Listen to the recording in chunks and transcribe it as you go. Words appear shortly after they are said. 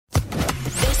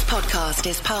podcast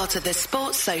is part of the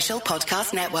Sports Social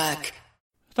Podcast Network.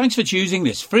 Thanks for choosing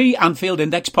this free Anfield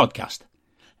Index podcast.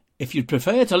 If you'd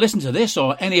prefer to listen to this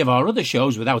or any of our other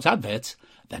shows without adverts,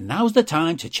 then now's the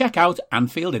time to check out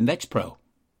Anfield Index Pro.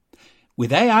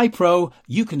 With AI Pro,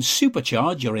 you can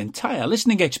supercharge your entire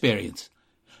listening experience.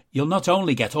 You'll not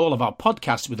only get all of our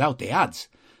podcasts without the ads,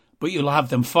 but you'll have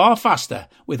them far faster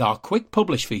with our quick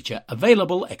publish feature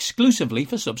available exclusively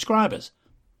for subscribers.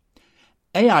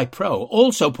 AI Pro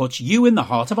also puts you in the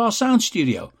heart of our sound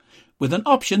studio, with an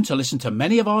option to listen to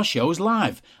many of our shows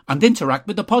live and interact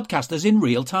with the podcasters in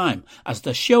real time as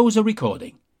the shows are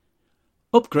recording.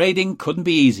 Upgrading couldn't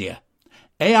be easier.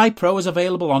 AI Pro is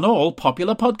available on all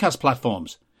popular podcast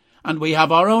platforms, and we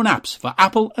have our own apps for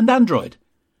Apple and Android.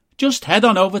 Just head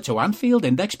on over to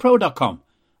AnfieldIndexPro.com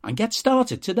and get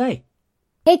started today.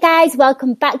 Hey guys,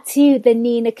 welcome back to the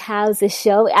Nina Kauser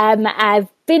show. I've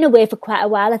been away for quite a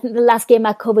while. I think the last game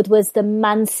I covered was the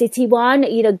Man City one.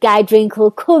 You know, Guy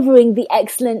Drinkle covering the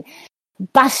excellent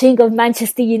bashing of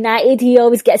Manchester United. He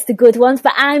always gets the good ones.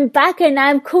 But I'm back and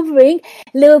I'm covering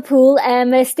Liverpool,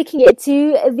 sticking it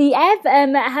to the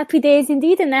Ev. Happy days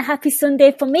indeed, and a happy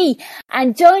Sunday for me.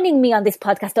 And joining me on this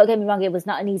podcast, don't get me wrong, it was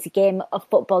not an easy game of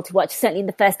football to watch, certainly in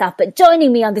the first half, but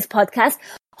joining me on this podcast,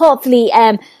 hopefully,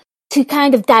 to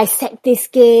kind of dissect this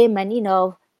game and, you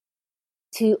know,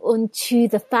 to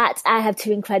unchew the fat, I have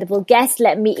two incredible guests.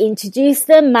 Let me introduce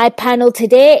them. My panel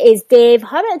today is Dave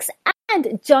Horrocks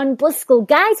and John Buskell.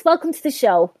 Guys, welcome to the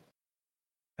show.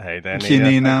 Hey there,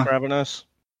 Nina. Thanks for having us.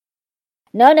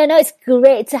 No, it's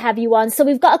great to have you on. So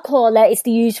we've got a caller. It's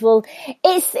the usual.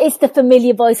 It's the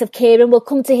familiar voice of Kieran. We'll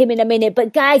come to him in a minute.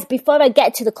 But guys, before I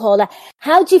get to the caller,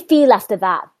 how do you feel after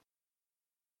that?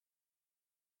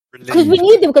 Because we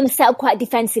knew they were going to set up quite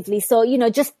defensively. So, you know,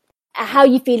 just how are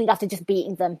you feeling after just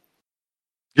beating them?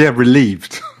 Yeah,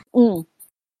 relieved. Mm.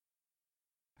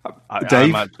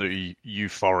 I'm absolutely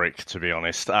euphoric, to be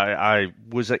honest. I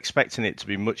was expecting it to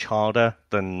be much harder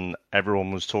than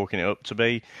everyone was talking it up to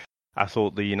be. I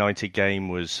thought the United game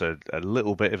was a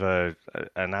little bit of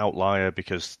an outlier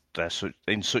because they're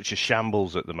in such a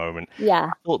shambles at the moment. Yeah.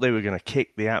 I thought they were going to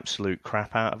kick the absolute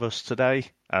crap out of us today.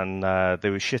 And they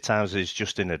were shithouses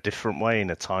just in a different way, in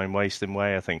a time-wasting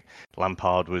way. I think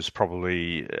Lampard was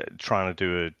probably trying to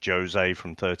do a Jose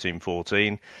from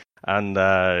 13-14. And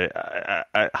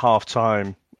at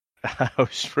half-time, I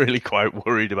was really quite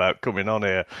worried about coming on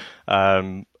here.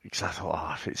 Because I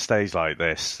thought, if it stays like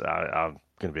this, I'm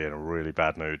going to be in a really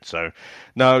bad mood. So,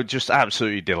 no, just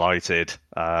absolutely delighted.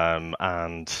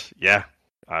 And, yeah,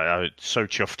 I'm so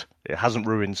chuffed. It hasn't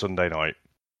ruined Sunday night.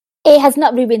 It has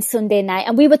not ruined Sunday night.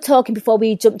 And we were talking before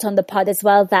we jumped on the pod as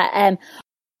well that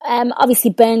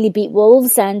obviously Burnley beat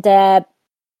Wolves and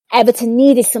Everton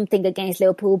needed something against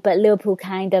Liverpool, but Liverpool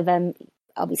kind of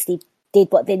obviously did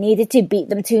what they needed to, beat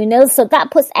them 2-0. So that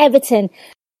puts Everton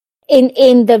in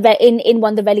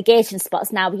one of the relegation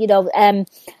spots now, you know.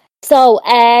 So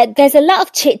there's a lot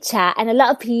of chit-chat and a lot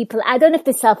of people, I don't know if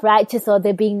they're self-righteous or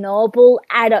they're being noble,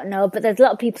 I don't know, but there's a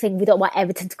lot of people saying we don't want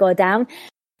Everton to go down.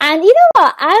 And you know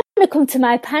what? I'm going to come to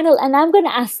my panel and I'm going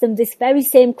to ask them this very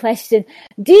same question.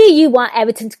 Do you want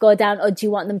Everton to go down or do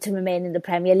you want them to remain in the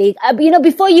Premier League? You know,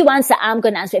 before you answer, I'm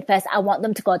going to answer it first. I want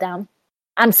them to go down.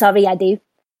 I'm sorry, I do.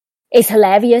 It's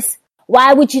hilarious.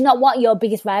 Why would you not want your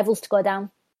biggest rivals to go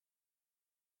down?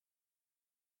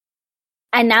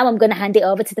 And now I'm going to hand it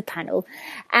over to the panel.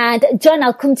 And John,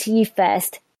 I'll come to you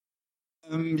first.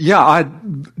 I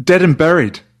dead and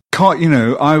buried. You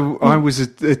know, I was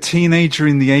a teenager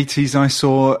in the 80s. I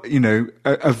saw, you know,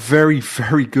 a very,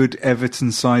 very good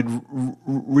Everton side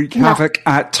wreak havoc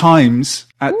at times.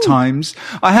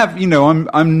 I have, you know,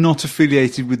 I'm not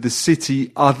affiliated with the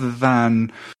city other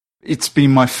than it's been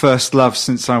my first love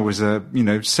since I was a, you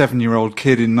know, 7-year-old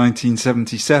kid in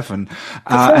 1977.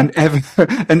 And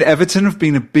Everton have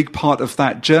been a big part of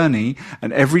that journey.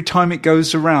 And every time it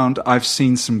goes around, I've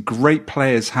seen some great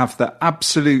players have the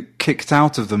absolute kicked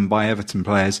out of them by Everton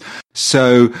players.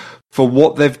 So for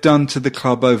what they've done to the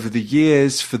club over the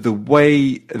years, for the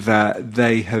way that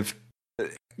they have,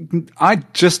 I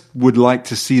just would like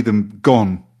to see them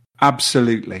gone.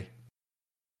 Absolutely.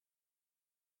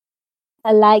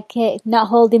 I like it. Not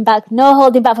holding back. No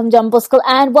holding back from John Buskell.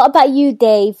 And what about you,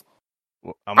 Dave?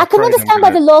 Well, I can understand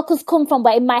where the locals come from,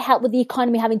 where it might help with the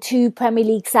economy having two Premier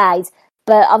League sides.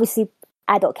 But obviously,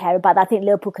 I don't care about that. I think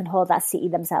Liverpool can hold that city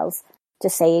themselves.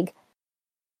 Just saying.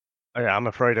 Yeah, I'm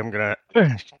afraid I'm going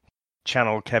to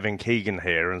channel Kevin Keegan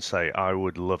here and say I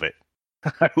would love it.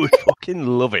 I would fucking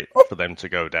love it for them to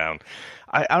go down.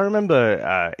 I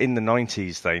remember in the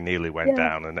 90s they nearly went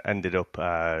down and ended up,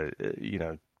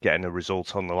 getting a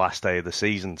result on the last day of the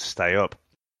season to stay up.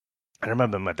 I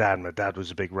remember my dad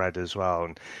was a big Red as well,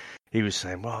 and he was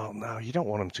saying, well, no, you don't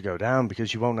want them to go down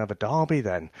because you won't have a derby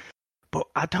then. But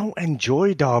I don't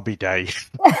enjoy Derby Day.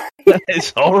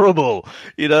 It's horrible,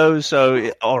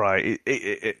 so, all right,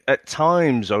 at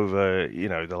times over,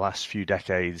 the last few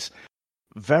decades,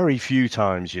 very few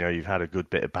times, you've had a good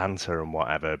bit of banter and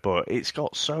whatever, but it's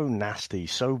got so nasty,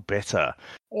 so bitter.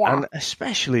 Yeah. And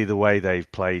especially the way they've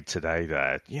played today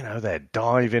there. They're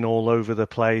diving all over the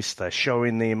place. They're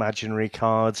showing the imaginary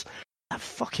cards. That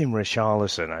fucking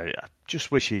Richarlison, I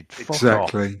just wish he'd fuck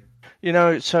off.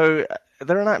 So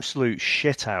they're an absolute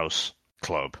shithouse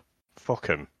club. Fuck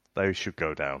them. They should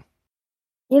go down.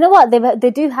 You know what?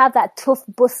 They do have that tough,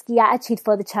 busky attitude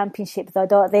for the Championship, though,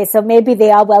 don't they? So maybe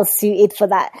they are well suited for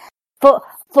that.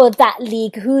 For that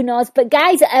league, who knows? But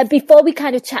guys, before we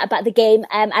kind of chat about the game,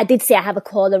 I did say I have a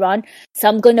caller on, so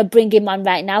I'm going to bring him on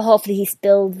right now. Hopefully he's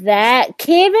still there.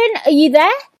 Kieran, are you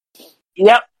there?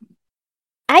 Yep.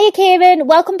 Hiya, Kieran.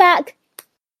 Welcome back.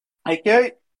 Thank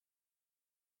you.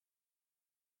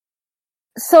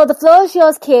 So the floor is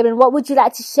yours, Kieran. What would you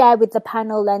like to share with the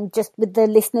panel and just with the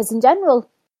listeners in general?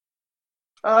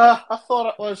 I thought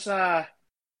it was a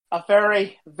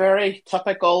very, very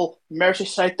typical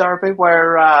Merseyside derby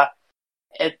where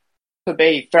it could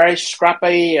be very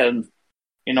scrappy and,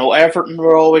 Everton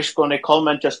were always going to come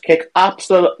and just kick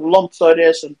absolute lumps out of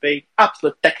us and be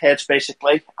absolute dickheads,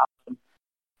 basically.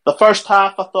 The first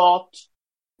half, I thought,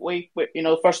 they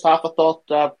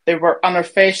were on their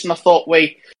face, and I thought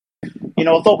we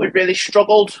really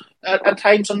struggled at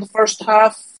times in the first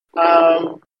half.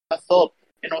 I thought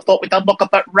we did look a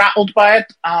bit rattled by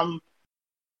it. Other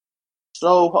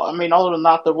than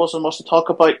that, there wasn't much to talk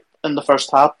about in the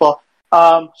first half. But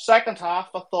second half,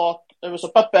 I thought it was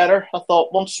a bit better. I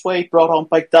thought once we brought on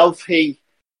Big Dove, he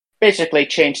completely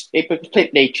changed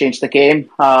the game.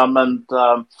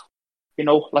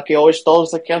 Like he always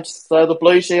does against the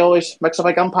Blues, he always makes a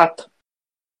big impact.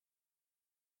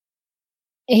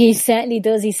 He certainly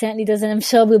does. And I'm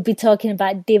sure we'll be talking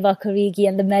about Divock Origi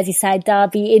and the Merseyside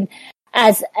derby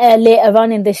as later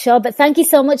on in the show. But thank you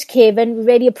so much, Kieran. We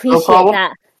really appreciate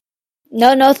that.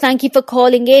 No, thank you for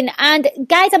calling in. And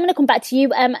guys, I'm going to come back to you.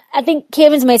 I think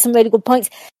Kieran's made some really good points.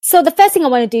 So the first thing I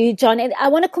want to do, John, I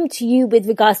want to come to you with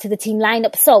regards to the team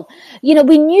lineup. So,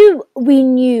 we knew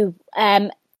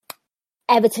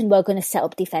Everton were going to set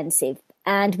up defensive.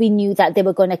 And we knew that they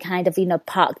were going to kind of,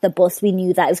 park the bus. We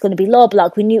knew that it was going to be low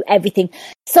block. We knew everything.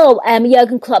 So,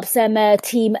 Jurgen Klopp's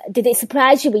team, did it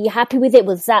surprise you? Were you happy with it?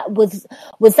 Was that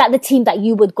the team that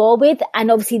you would go with? And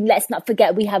obviously, let's not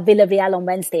forget we have Villarreal on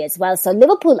Wednesday as well. So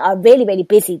Liverpool are really, really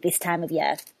busy this time of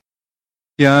year.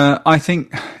 Yeah, I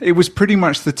think it was pretty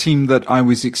much the team that I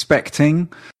was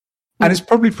expecting. And it's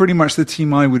probably pretty much the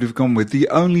team I would have gone with. The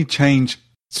only change,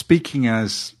 speaking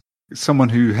as someone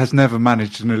who has never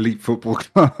managed an elite football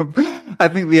club, I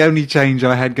think the only change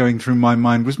I had going through my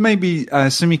mind was maybe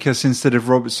Tsimikas instead of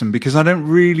Robertson, because I don't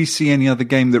really see any other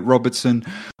game that Robertson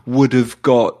would have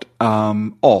got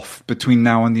off between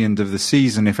now and the end of the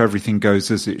season if everything goes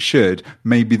as it should.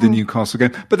 Maybe the Newcastle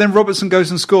game, but then Robertson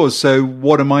goes and scores. So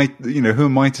what am I? Who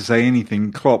am I to say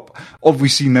anything? Klopp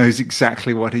obviously knows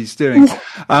exactly what he's doing.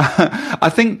 I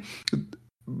think.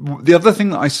 The other thing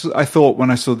that I thought when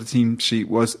I saw the team sheet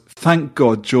was, thank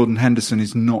God Jordan Henderson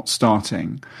is not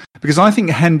starting. Because I think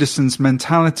Henderson's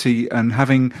mentality and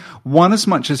having won as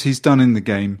much as he's done in the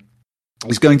game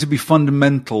is going to be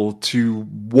fundamental to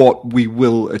what we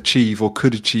will achieve or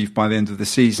could achieve by the end of the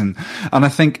season. And I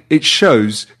think it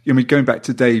shows, going back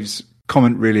to Dave's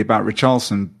comment really about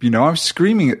Richarlison, I was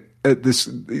screaming at this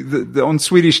on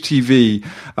Swedish TV,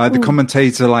 the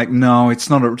commentator no, it's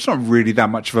not really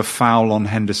that much of a foul on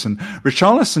Henderson.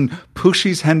 Richarlison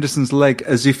pushes Henderson's leg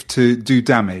as if to do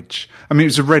damage. I mean, it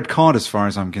was a red card as far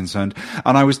as I'm concerned,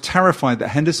 and I was terrified that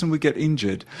Henderson would get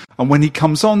injured. And when he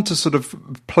comes on to sort of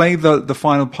play the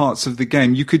final parts of the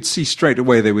game, you could see straight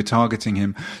away they were targeting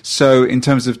him. So in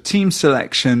terms of team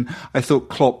selection, I thought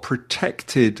Klopp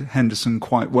protected Henderson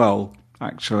quite well,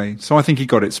 actually. So I think he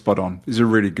got it spot on. It's a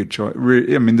really good choice.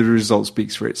 The result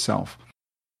speaks for itself.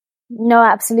 No,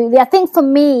 absolutely. I think for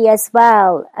me as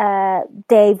well,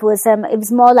 Dave, was it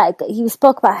was more like, he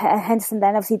spoke about Henderson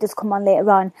then, obviously he does come on later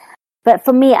on. But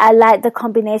for me, I like the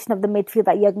combination of the midfield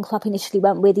that Jurgen Klopp initially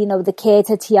went with, the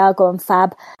Keita, Thiago and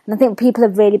Fab. And I think people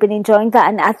have really been enjoying that.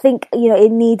 And I think,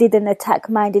 it needed an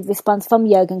attack-minded response from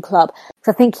Jurgen Klopp.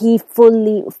 So I think he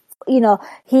fully,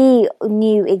 he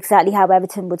knew exactly how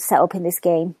Everton would set up in this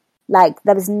game. Like,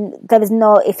 there was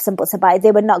no ifs and buts about it.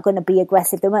 They were not going to be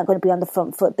aggressive. They weren't going to be on the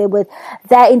front foot.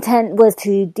 Their intent was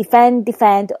to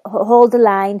defend, hold the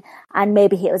line, and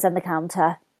maybe hit us on the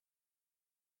counter.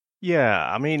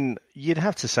 Yeah, I mean, you'd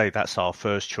have to say that's our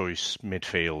first choice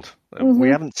midfield. Mm-hmm. We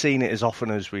haven't seen it as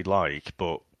often as we'd like,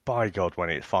 but by God,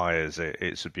 when it fires,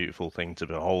 it's a beautiful thing to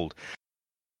behold.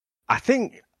 I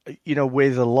think,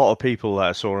 with a lot of people that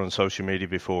I saw on social media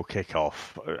before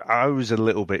kickoff, I was a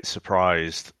little bit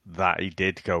surprised that he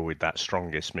did go with that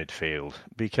strongest midfield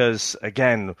because,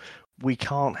 again, we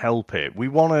can't help it. We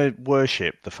want to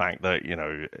worship the fact that,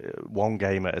 one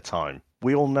game at a time.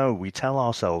 We all know, we tell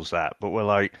ourselves that, but we're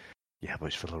like, yeah, but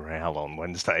it's Villarreal on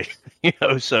Wednesday.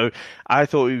 So I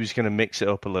thought he was going to mix it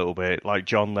up a little bit. Like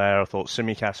John there, I thought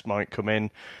Tsimikas might come in.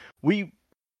 We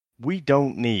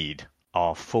don't need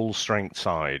our full strength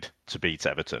side to beat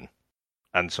Everton.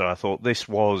 And so I thought this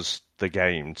was the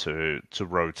game to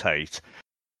rotate.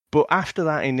 But after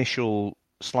that initial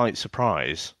slight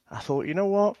surprise, I thought, you know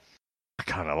what? I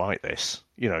kind of like this.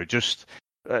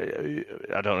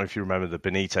 I don't know if you remember the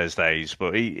Benitez days,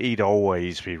 but he'd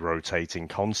always be rotating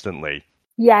constantly.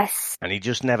 Yes. And he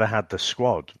just never had the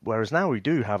squad. Whereas now we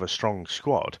do have a strong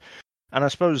squad. And I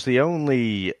suppose the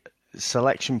only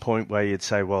selection point where you'd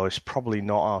say, well, it's probably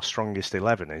not our strongest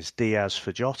 11 is Diaz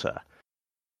for Jota.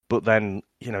 But then,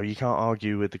 you can't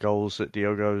argue with the goals that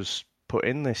Diogo's put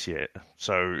in this year.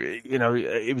 So,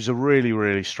 it was a really,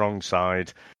 really strong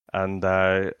side. And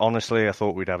honestly, I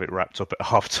thought we'd have it wrapped up at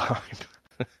half-time.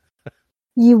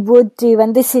 You would do,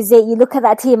 and this is it. You look at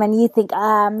that team and you think,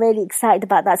 I'm really excited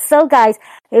about that. So, guys,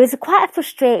 it was quite a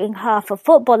frustrating half of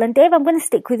football. And Dave, I'm going to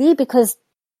stick with you because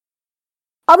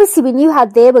obviously we knew how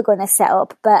they were going to set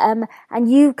up, but and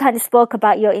you kind of spoke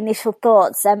about your initial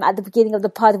thoughts at the beginning of the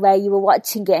pod where you were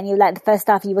watching it and you liked the first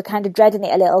half, you were kind of dreading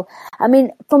it a little. I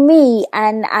mean, for me,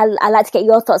 and I like to get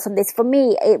your thoughts on this. For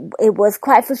me, it was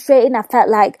quite frustrating. I felt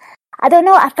like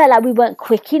we weren't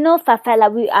quick enough. I felt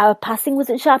like our passing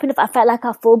wasn't sharp enough. I felt like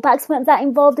our fullbacks weren't that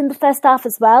involved in the first half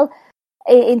as well,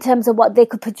 in terms of what they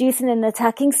could produce in an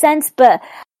attacking sense. But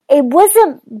it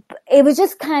was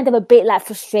just kind of a bit like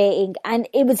frustrating. And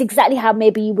it was exactly how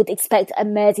maybe you would expect a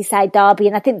Merseyside derby.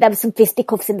 And I think there was some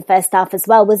fisticuffs in the first half as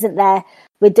well, wasn't there?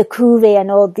 With Doucouré and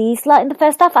all these lot in the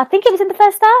first half. I think it was in the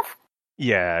first half.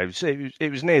 Yeah,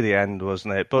 it was near the end,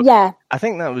 wasn't it? But yeah. I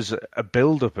think that was a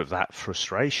build-up of that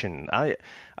frustration. I've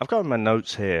got in my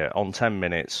notes here on 10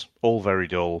 minutes, all very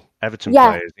dull. Everton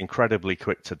players incredibly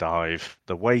quick to dive.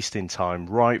 They're wasting time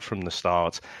right from the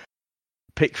start.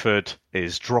 Pickford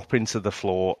is dropping to the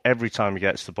floor every time he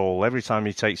gets the ball. Every time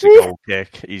he takes a goal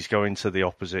kick, he's going to the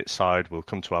opposite side. We'll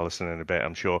come to Alisson in a bit,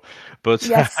 I'm sure. But,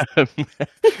 yes.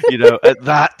 At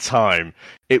that time,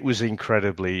 it was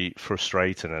incredibly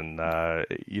frustrating. And,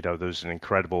 there was an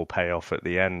incredible payoff at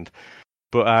the end.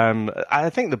 But I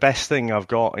think the best thing I've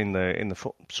got in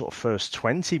the sort of first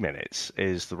 20 minutes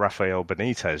is the Rafael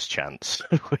Benitez chance,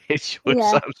 which was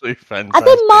absolutely fantastic. I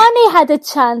think Mane had a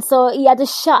chance, or he had a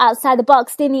shot outside the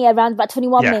box, didn't he, around about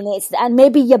 21 minutes? And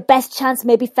maybe your best chance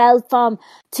maybe fell from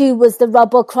two was the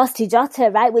Robbo cross to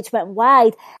Jota, right, which went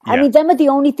wide. I mean, them are the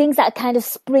only things that kind of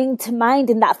spring to mind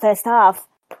in that first half.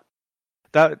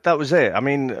 That was it. I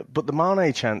mean, but the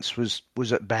Mane chance was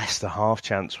at best a half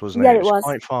chance, wasn't it? Yeah, it was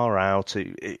quite far out.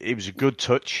 It was a good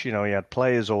touch. He had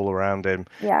players all around him.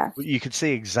 Yeah. But you could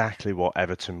see exactly what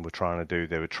Everton were trying to do.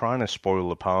 They were trying to spoil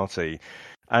the party.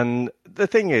 And the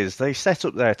thing is, they set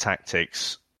up their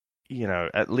tactics,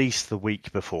 at least the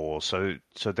week before. So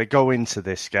they go into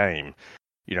this game,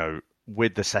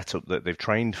 with the setup that they've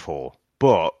trained for.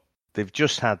 But they've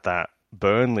just had that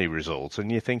Burnley result.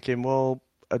 And you're thinking, well,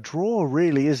 a draw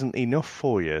really isn't enough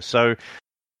for you. So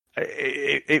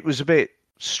it was a bit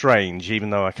strange, even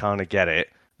though I kind of get it.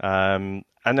 And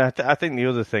I think the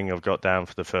other thing I've got down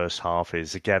for the first half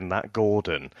is, again, that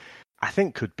Gordon, I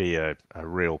think could be a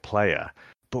real player.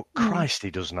 But Christ,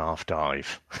 he doesn't half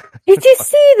dive. Did you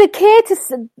see the kid?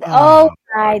 Oh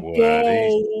my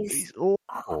days. He's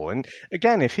awful. And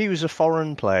again, if he was a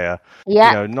foreign player,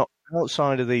 not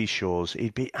outside of these shores,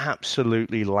 he'd be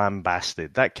absolutely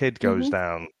lambasted. That kid goes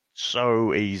down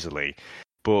so easily.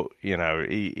 But,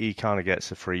 he kind of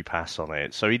gets a free pass on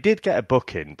it. So he did get a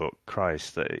booking, but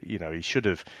Christ, he should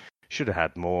have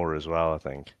had more as well, I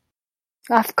think.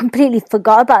 I've completely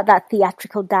forgot about that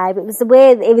theatrical dive. It was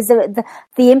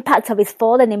the impact of his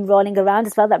fall and him rolling around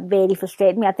as well that really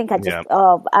frustrated me. I think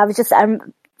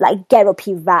get up,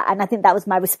 you rat. And I think that was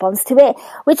my response to it,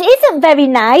 which isn't very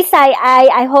nice.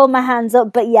 I hold my hands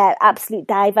up, but yeah, absolute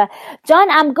diver. John,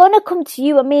 I'm going to come to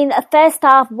you. I mean, first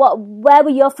half, where were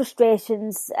your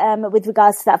frustrations, with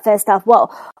regards to that first half?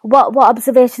 What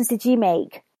observations did you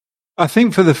make? I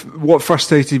think what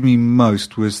frustrated me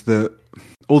most was that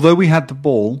although we had the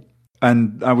ball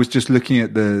and I was just looking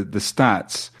at the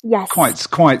stats. Yes.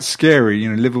 Quite scary.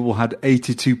 You know, Liverpool had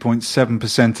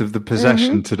 82.7% of the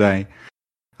possession today.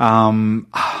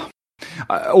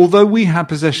 Although we had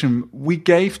possession,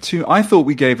 I thought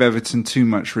we gave Everton too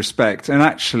much respect, and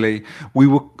actually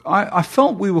I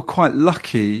felt we were quite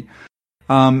lucky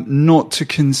not to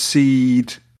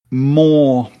concede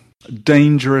more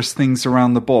dangerous things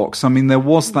around the box. I mean, there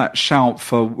was that shout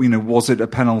for, you know, was it a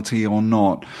penalty or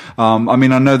not? I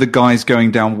mean, I know the guy's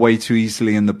going down way too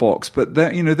easily in the box, but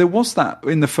there was that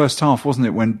in the first half, wasn't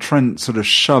it, when Trent sort of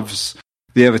shoves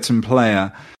the Everton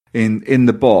player in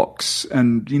the box.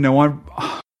 And, you know,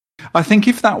 I think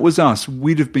if that was us,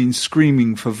 we'd have been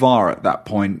screaming for VAR at that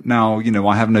point. Now, you know,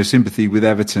 I have no sympathy with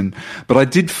Everton, but I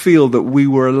did feel that we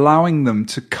were allowing them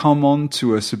to come on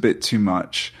to us a bit too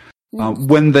much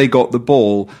when they got the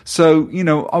ball. So, you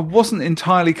know, I wasn't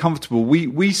entirely comfortable.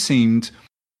 We seemed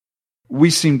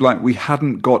like we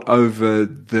hadn't got over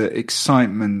the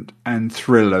excitement and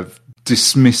thrill of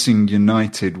dismissing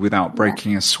United without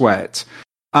breaking a sweat.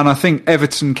 And I think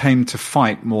Everton came to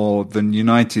fight more than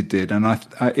United did, and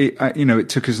it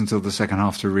took us until the second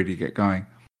half to really get going.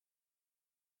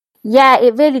 Yeah,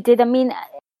 it really did. I mean,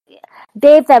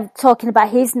 Dave there talking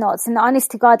about his notes, and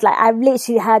honest to God, like I've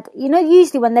literally had, you know,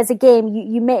 usually when there's a game,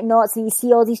 you make notes and you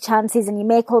see all these chances and you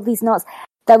make all these notes.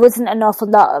 There wasn't an awful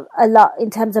lot,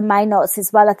 in terms of my notes as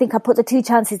well. I think I put the 2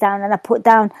 chances down, and I put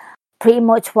down pretty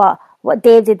much what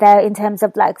Dave did there in terms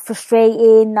of like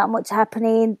frustrating, not much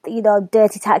happening, you know,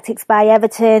 dirty tactics by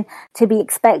Everton to be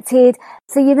expected.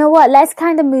 So you know what, let's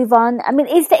kind of move on. I mean,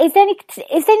 is there anything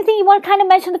you want to kind of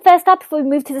mention the first half before we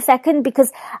move to the second?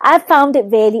 Because I found it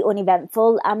really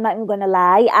uneventful. I'm not even going to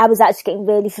lie. I was actually getting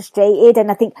really frustrated,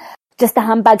 and I think just the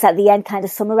handbags at the end kind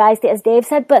of summarised it, as Dave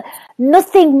said, but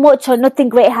nothing much or nothing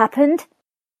great happened.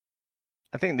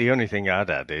 I think the only thing I'd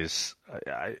add is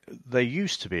there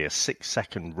used to be a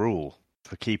 6-second rule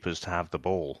for keepers to have the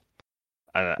ball.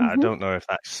 I don't know if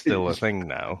that's still a thing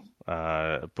now,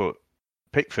 but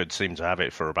Pickford seemed to have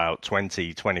it for about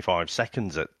 20, 25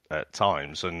 seconds at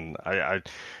times, and I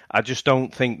just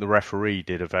don't think the referee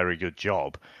did a very good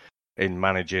job in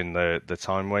managing the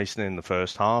time wasting in the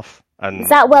first half. And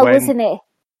wasn't it?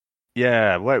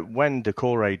 Yeah, when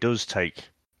Decore does take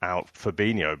out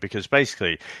Fabinho, because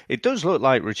basically it does look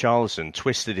like Richarlison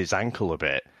twisted his ankle a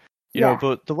bit, you know,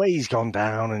 but the way he's gone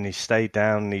down and he's stayed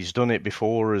down and he's done it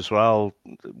before as well,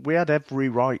 we had every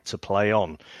right to play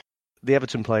on. The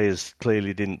Everton players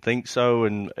clearly didn't think so,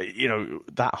 and you know,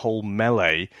 that whole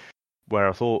melee where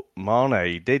I thought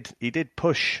Mane did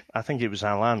push, I think it was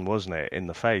Alan, wasn't it, in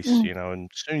the face, you know,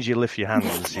 and as soon as you lift your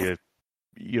hands,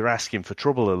 you're asking for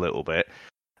trouble a little bit.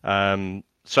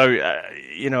 So,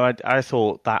 you know, I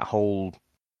thought that whole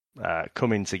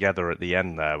coming together at the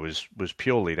end there was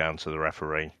purely down to the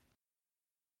referee.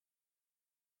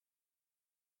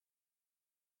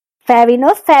 Fair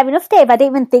enough, Dave. I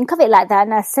didn't even think of it like that,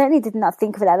 and I certainly did not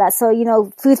think of it like that. So, you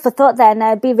know, food for thought there, and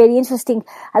it'd be really interesting.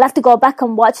 I'll have to go back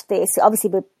and watch this.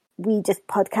 Obviously, we just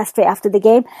podcast straight after the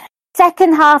game.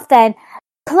 Second half then,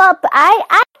 Klopp, I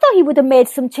thought he would have made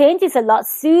some changes a lot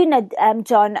sooner,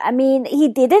 John. I mean, he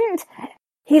didn't.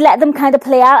 He let them kind of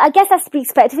play out. I guess that's to be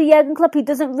expected for Jurgen Klopp. He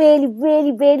doesn't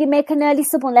really make an early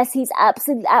sub unless he's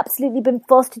absolutely been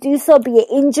forced to do so, be it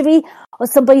injury or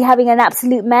somebody having an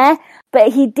absolute mare.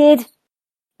 But he did.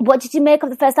 What did you make of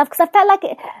the first half? Because I felt like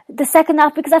the second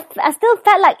half, because I still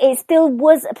felt like it still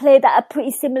was played at a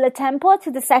pretty similar tempo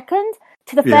to the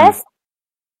first,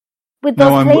 with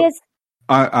those players.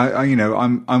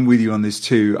 I'm with you on this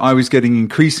too. I was getting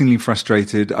increasingly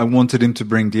frustrated. I wanted him to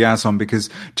bring Diaz on because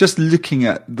just looking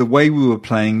at the way we were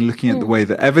playing, looking at the way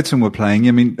that Everton were playing,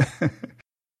 I mean,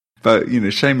 but you know,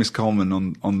 Seamus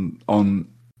Coleman on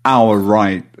our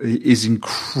right is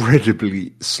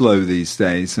incredibly slow these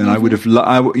days. And I would have,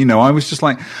 I was just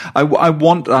like, I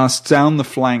want us down the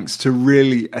flanks to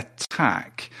really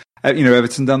attack.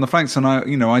 Everton down the flanks, and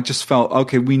I just felt,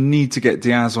 okay, we need to get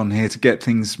Diaz on here to get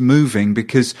things moving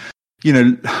because, you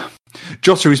know,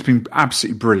 Jota has been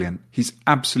absolutely brilliant. He's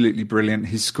absolutely brilliant.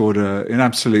 He's scored an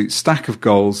absolute stack of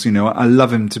goals. You know, I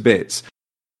love him to bits.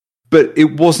 But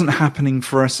it wasn't happening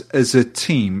for us as a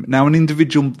team. Now, an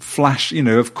individual flash, you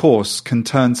know, of course, can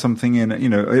turn something in. You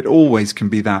know, it always can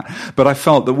be that. But I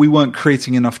felt that we weren't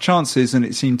creating enough chances, and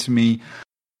it seemed to me,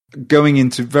 going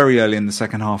into very early in the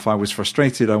second half, I was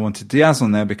frustrated. I wanted Diaz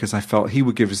on there because I felt he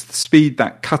would give us the speed,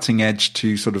 that cutting edge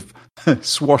to sort of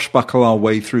swashbuckle our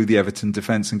way through the Everton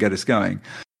defence and get us going.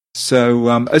 So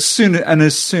as soon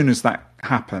as that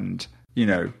happened, you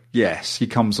know, yes, he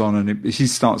comes on and he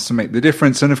starts to make the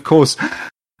difference. And of course,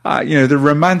 The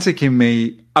romantic in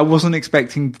me, I wasn't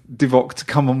expecting Divock to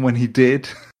come on when he did.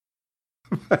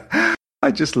 I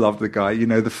just love the guy.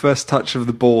 The first touch of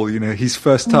the ball. His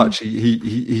first touch,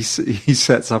 he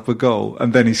sets up a goal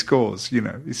and then he scores.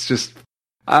 It's just.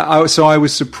 So I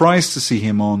was surprised to see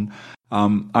him on.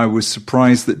 I was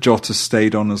surprised that Jota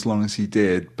stayed on as long as he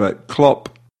did. But Klopp,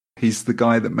 he's the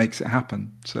guy that makes it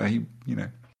happen. So he.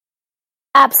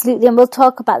 Absolutely, and we'll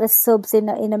talk about the subs in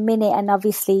a minute, and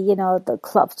obviously, the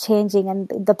Klopp changing and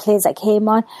the players that came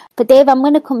on. But Dave, I'm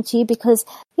going to come to you because,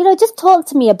 just talk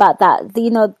to me about that.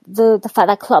 The fact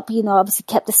that Klopp, obviously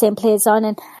kept the same players on,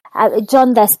 and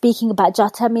John there speaking about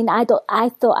Jota. I mean, I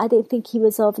didn't think he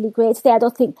was overly great today.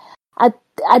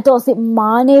 I don't think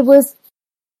Mane was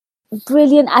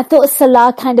brilliant. I thought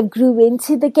Salah kind of grew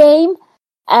into the game,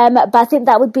 but I think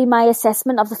that would be my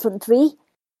assessment of the front three.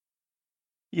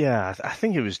 Yeah, I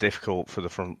think it was difficult for the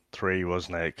front three,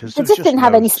 wasn't it? Because they just didn't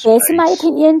have any space, in my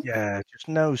opinion. Yeah, just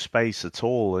no space at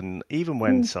all. And even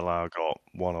when Salah got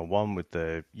one-on-one with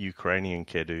the Ukrainian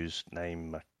kid whose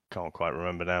name I can't quite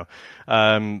remember now,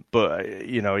 but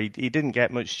he didn't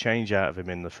get much change out of him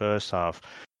in the first half.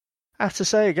 I have to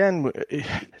say again,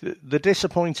 the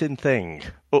disappointing thing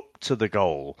up to the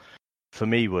goal for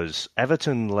me was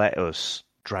Everton let us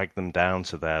drag them down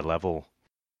to their level.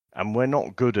 And we're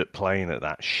not good at playing at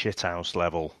that shithouse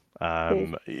level.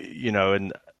 And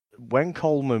when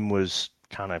Coleman was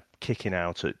kind of kicking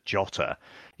out at Jota,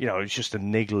 it was just a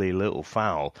niggly little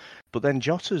foul. But then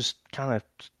Jota's kind of,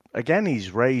 again,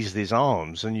 he's raised his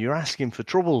arms and you're asking for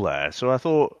trouble there. So I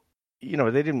thought,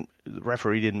 the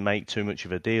referee didn't make too much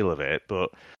of a deal of it.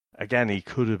 But again, he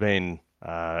could have been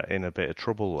in a bit of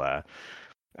trouble there.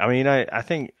 I mean, I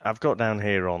think I've got down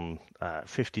here on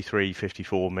 53,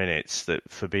 54 minutes that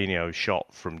Fabinho shot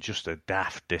from just a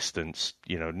daft distance,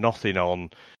 nothing on,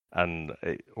 and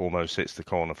it almost hits the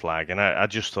corner flag. And I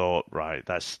just thought, right,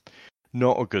 that's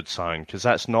not a good sign, because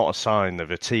that's not a sign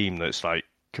of a team that's like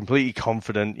completely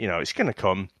confident, it's going to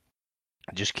come.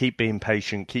 Just keep being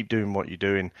patient, keep doing what you're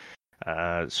doing.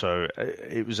 So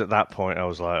it was at that point I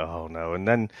was like, oh no. And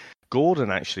then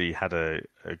Gordon actually had a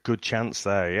good chance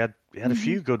there. He had a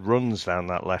few good runs down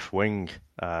that left wing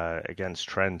against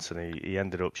Trent, and he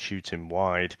ended up shooting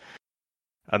wide.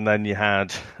 And then you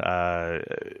had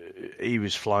he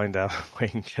was flying down the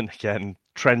wing, and again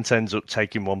Trent ends up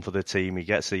taking one for the team. He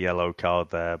gets a yellow card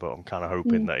there, but I'm kind of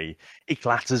hoping that he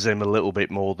clatters him a little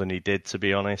bit more than he did, to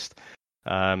be honest.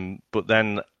 But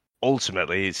then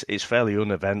ultimately it's fairly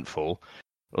uneventful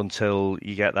until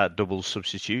you get that double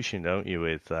substitution, don't you,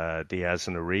 with Diaz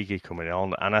and Origi coming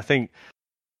on. And I think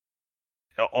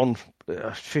on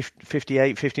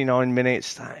 58, 59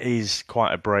 minutes, that is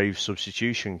quite a brave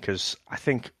substitution, because I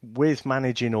think with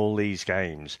managing all these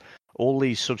games, all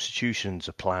these substitutions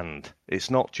are planned. It's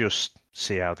not just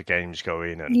see how the game's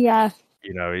going, and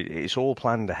it's all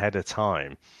planned ahead of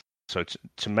time. So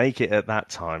to make it at that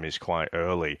time is quite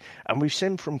early. And we've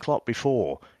seen from Klopp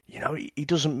before, he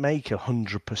doesn't make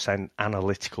 100%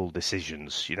 analytical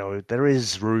decisions. There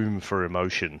is room for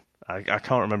emotion. I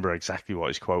can't remember exactly what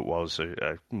his quote was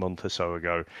a month or so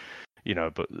ago,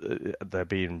 but there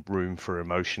being room for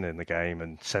emotion in the game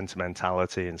and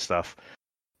sentimentality and stuff.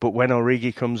 But when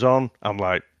Origi comes on, I'm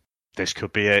like, this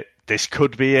could be it. This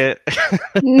could be it.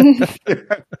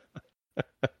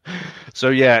 So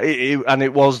yeah,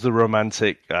 it was the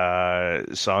romantic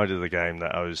side of the game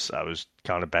that I was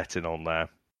kind of betting on there.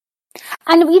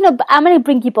 And I'm going to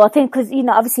bring you both in because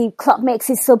obviously Klopp makes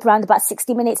his sub around about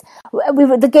 60 minutes.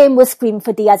 The game was screaming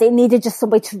for Diaz. It needed just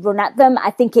somebody to run at them.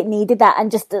 I think it needed that, and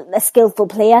just a skillful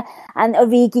player. And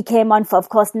Origi came on for, of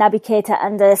course, Naby Keita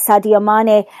and Sadio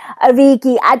Mane.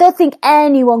 Origi, I don't think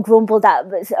anyone grumbled at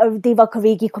Divock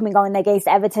Origi coming on against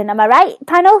Everton. Am I right,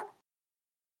 panel?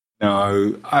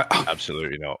 No,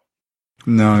 absolutely not.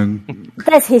 No,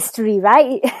 there's history,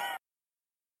 right?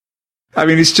 I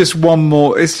mean, it's just one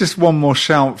more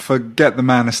shout for get the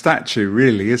man a statue,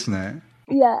 really, isn't it?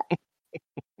 Yeah.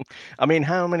 I mean,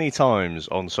 how many times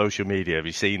on social media have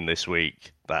you seen this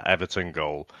week that Everton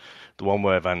goal, the one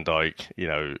where Van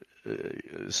Dijk,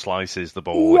 slices the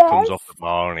ball, it comes off the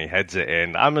bar and he heads it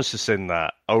in? I must have seen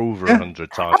that over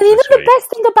 100 times. And the best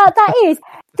thing about that is,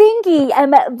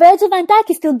 Virgil van Dijk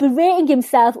is still berating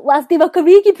himself whilst Divock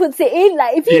Origi puts it in.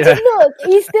 Like, if you just look,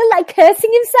 he's still like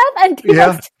cursing himself, and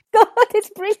Divock's God, it's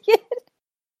brilliant.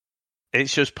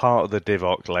 It's just part of the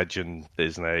Divock legend,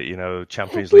 isn't it?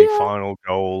 Champions League final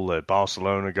goal, the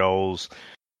Barcelona goals.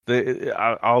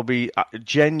 I'll be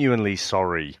genuinely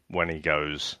sorry when he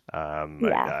goes.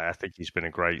 I think he's been a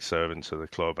great servant to the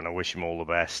club, and I wish him all the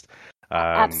best.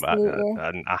 Absolutely.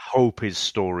 And I hope his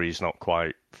story's not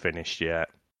quite finished yet.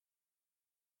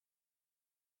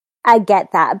 I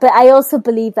get that, but I also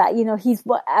believe that, you know,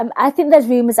 I think there's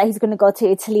rumours that he's going to go to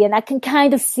Italy, and I can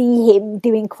kind of see him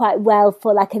doing quite well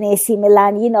for like an AC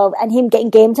Milan, you know, and him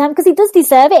getting game time because he does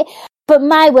deserve it. But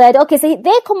my word, okay, so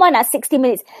they come on at 60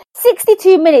 minutes,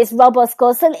 62 minutes, Robbo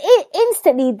scores. So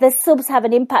instantly the subs have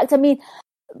an impact. I mean,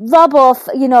 Robbo,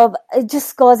 you know, just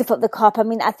scores it up the cop. I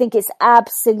mean, I think it's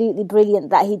absolutely brilliant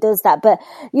that he does that. But,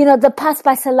 you know, the pass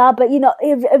by Salah, but, you know,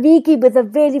 Origi with a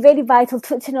really, really vital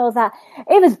touch and all that.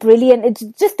 It was brilliant. It's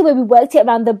just the way we worked it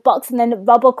around the box, and then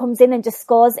Robbo comes in and just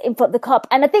scores in front of the cop.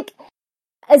 And I think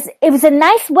it was a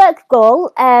nice work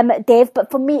goal, Dave,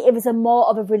 but for me, it was more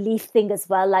of a relief thing as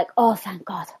well. Like, oh, thank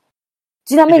God.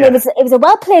 Do you know what I mean? Yeah. It was a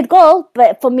well played goal,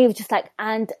 but for me, it was just like,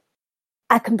 and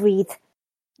I can breathe.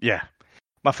 Yeah.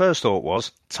 My first thought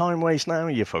was, time waste now,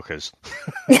 you fuckers.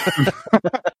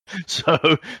 So,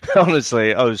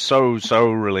 honestly, I was so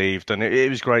relieved, and it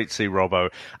was great to see Robbo.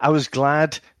 I was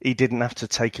glad he didn't have to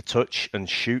take a touch and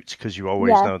shoot, because you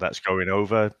always know that's going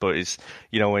over. But it's,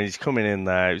 you know, when he's coming in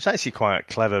there, it was actually quite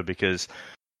clever because,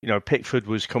 you know, Pickford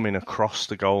was coming across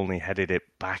the goal and he headed it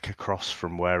back across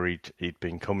from where he'd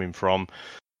been coming from.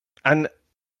 And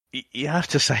you have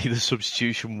to say the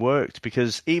substitution worked,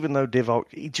 because even though Divock,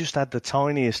 he just had the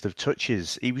tiniest of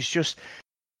touches, he was just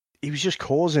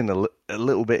causing a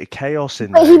little bit of chaos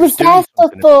in there. But he was there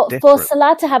for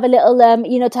Salah to have a little,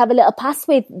 you know, to have a little pass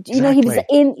with. You exactly. know, he was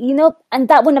in, you know, and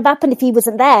that wouldn't have happened if he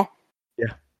wasn't there.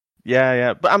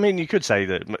 Yeah. But I mean, you could say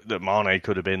that Mane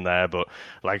could have been there, but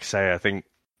like I say, I think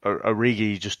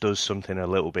Origi just does something a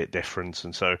little bit different,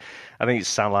 and so I think it's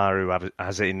Salah who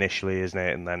has it initially, isn't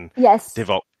it? And then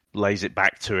Divock lays it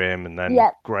back to him, and then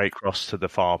great cross to the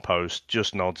far post,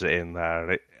 just nods it in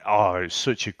there. It's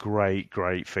such a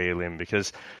great feeling,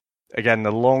 because again,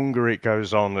 the longer it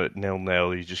goes on at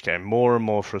 0-0, you're just getting more and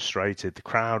more frustrated. The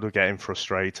crowd are getting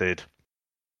frustrated.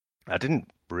 I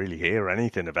didn't really hear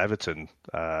anything of Everton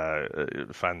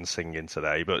fans singing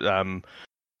today, but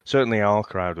certainly our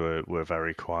crowd were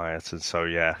very quiet, and so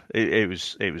it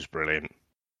was brilliant.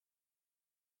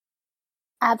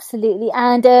 Absolutely.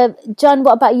 And John,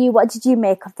 what about you? What did you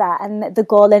make of that and the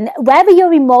goal? And where were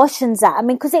your emotions at? I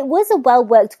mean, because it was a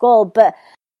well-worked goal, but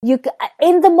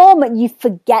in the moment, you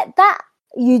forget that.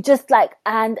 You just like,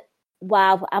 and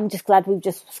wow, I'm just glad we've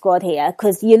just scored here,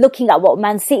 because you're looking at what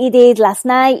Man City did last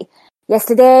night,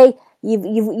 yesterday.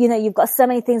 You've got so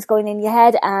many things going in your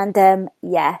head, and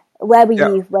where were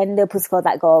you when Liverpool scored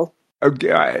that goal?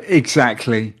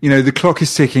 Exactly. You know, the clock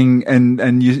is ticking,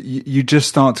 and you just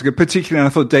start to go. Particularly, I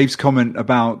thought Dave's comment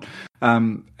about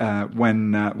when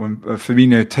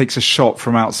Firmino takes a shot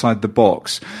from outside the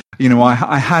box. You know, I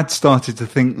had started to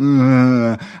think,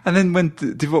 and then when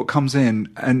Divock comes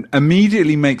in and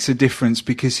immediately makes a difference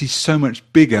because he's so much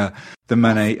bigger than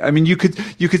Mane. I mean, you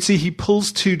could see he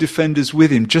pulls two defenders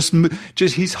with him, just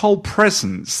his whole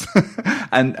presence.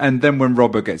 and then when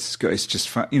Robbo gets, it's just,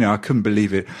 you know, I couldn't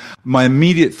believe it. My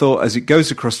immediate thought as it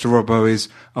goes across to Robbo is,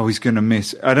 oh, he's going to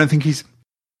miss. I don't think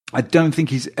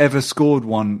he's ever scored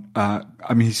one. I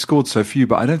mean, he's scored so few,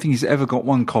 but I don't think he's ever got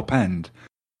one cop end.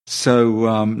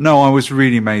 So, no, I was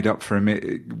really made up for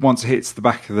him. Once it hits the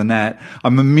back of the net,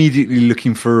 I'm immediately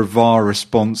looking for a VAR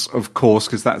response, of course,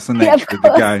 because that's the nature of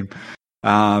the game.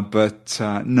 But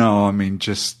no, I mean,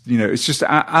 just, you know, it's just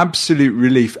absolute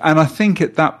relief. And I think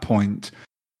at that point,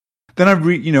 then I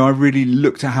really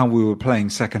looked at how we were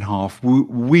playing second half.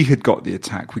 We had got the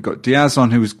attack. We got Diaz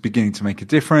on, who was beginning to make a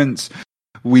difference.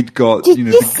 We'd got, Did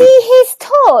you see his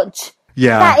touch?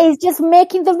 Yeah. That is just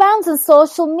making the rounds on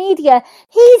social media.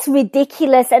 He's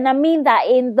ridiculous, and I mean that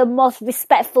in the most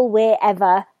respectful way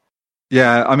ever.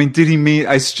 Yeah, I mean, did he mean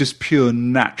it's just pure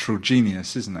natural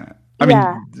genius, isn't it? I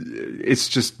mean, it's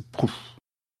just.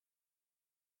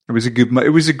 It was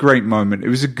a great moment. It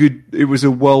was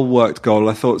a well worked goal.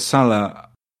 I thought Salah,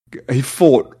 he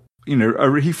fought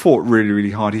really,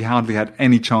 really hard. He hardly had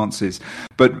any chances,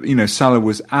 but, you know, Salah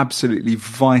was absolutely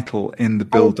vital in the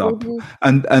build-up.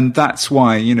 And that's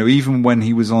why, you know, even when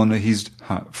he was on his,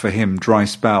 for him, dry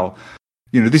spell,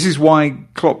 you know, this is why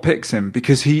Klopp picks him,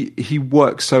 because he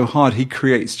works so hard. He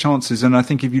creates chances. And I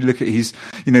think if you look at his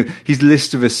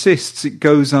list of assists, it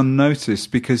goes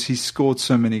unnoticed because he's scored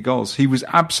so many goals. He was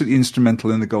absolutely instrumental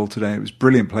in the goal today. It was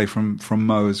brilliant play from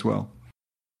Mo as well.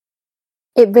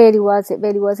 It really was.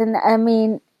 And I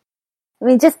mean,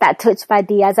 just that touch by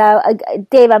Diaz.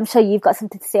 Dave, I'm sure you've got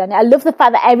something to say on it. I love the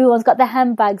fact that everyone's got their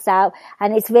handbags out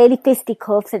and it's really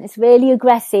fisticuffs and it's really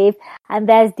aggressive. And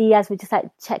there's Diaz with just like,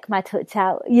 check my touch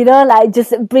out, you know, like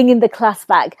just bringing the class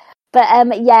back. But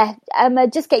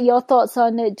just get your thoughts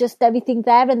on just everything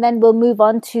there, and then we'll move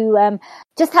on to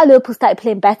just how Liverpool started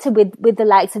playing better with the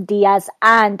likes of Diaz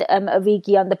and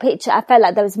Origi on the pitch. I felt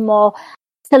like there was more.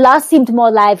 Salah seemed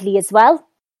more lively as well.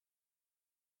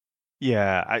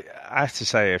 Yeah, I have to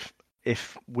say,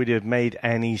 if we'd have made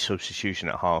any substitution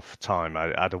at half time,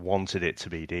 I'd have wanted it to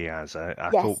be Diaz. I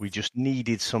thought we just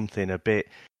needed something a bit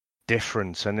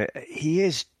different, and he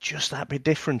is just that bit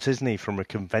different, isn't he, from a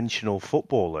conventional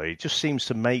footballer? He just seems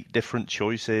to make different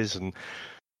choices, and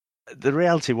the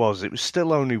reality was it was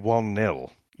still only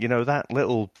 1-0. You know, that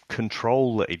little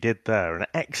control that he did there, and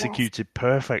executed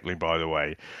perfectly, by the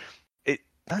way,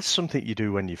 that's something you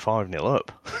do when you're 5-0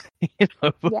 up.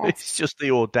 It's just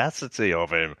the audacity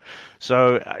of him.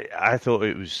 So I thought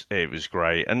it was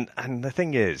great, and the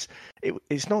thing is,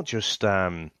 it's not just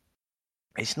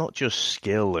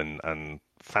skill and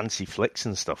fancy flicks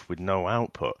and stuff with no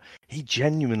output. He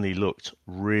genuinely looked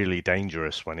really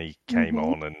dangerous when he came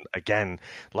on, and again,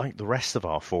 like the rest of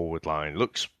our forward line,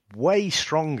 looks way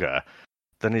stronger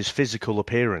than his physical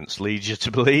appearance leads you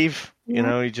to believe. You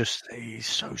know, he's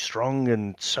so strong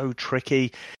and so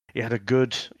tricky. He had a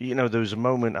good, there was a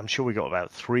moment, I'm sure we got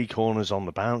about 3 corners on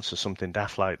the bounce or something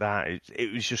daft like that.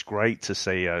 It was just great to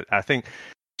see. I think,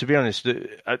 to be honest,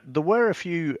 there were a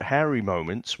few hairy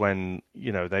moments when,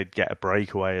 they'd get a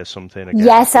breakaway or something.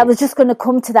 Yes, I was just going to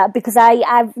come to that, because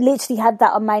I've literally had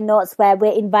that on my notes where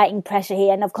we're inviting pressure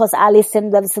here. And of course,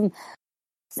 Alisson, there was some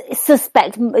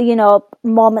suspect,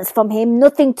 moments from him.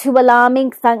 Nothing too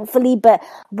alarming, thankfully, but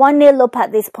 1-0 up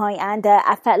at this point, and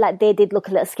I felt like they did look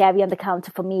a little scary on the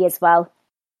counter for me as well.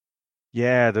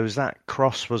 Yeah, there was that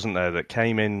cross, wasn't there, that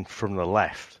came in from the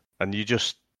left, and you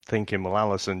just thinking, well,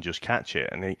 Alisson just catch it,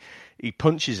 and he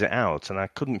punches it out, and I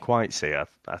couldn't quite see.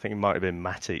 I think it might have been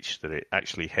Matic that it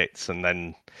actually hits, and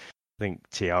then I think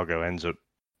Thiago ends up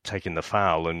taking the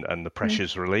foul, and the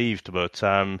pressure's relieved. But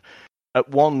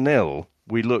at 1-0,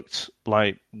 we looked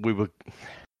like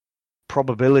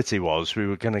probability was we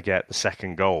were going to get the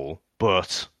second goal,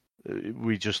 but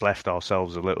we just left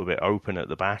ourselves a little bit open at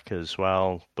the back as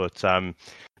well. But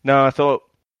no, I thought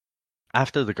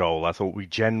after the goal, I thought we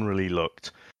generally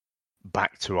looked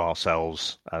back to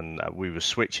ourselves, and we were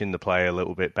switching the play a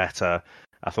little bit better.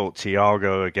 I thought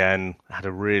Thiago, again, had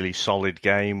a really solid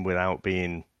game without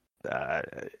being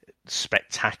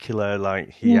spectacular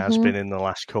like he has been in the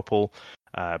last couple.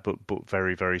 But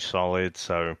very, very solid.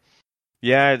 So,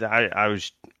 yeah, I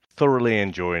was thoroughly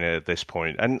enjoying it at this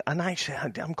point. And actually,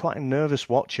 I'm quite a nervous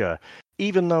watcher.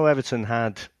 Even though Everton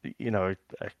had, a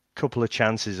couple of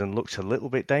chances and looked a little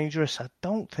bit dangerous, I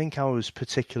don't think I was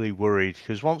particularly worried,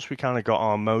 because once we kind of got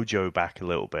our mojo back a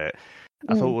little bit,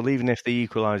 I thought, well, even if the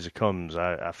equaliser comes,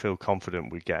 I feel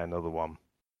confident we'd get another one.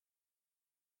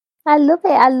 I love it.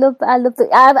 I love it.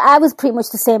 I was pretty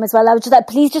much the same as well. I was just like,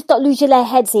 please just don't lose your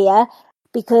heads here,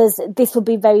 because this would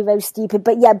be very, very stupid.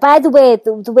 But yeah, by the way,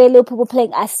 the way Liverpool were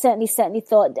playing, I certainly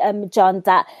thought, John,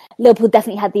 that Liverpool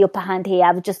definitely had the upper hand here.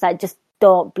 I was just like, just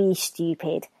don't be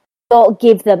stupid. Don't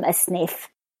give them a sniff.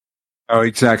 Oh,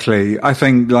 exactly. I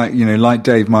think, like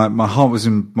Dave, my heart was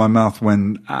in my mouth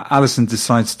when Alisson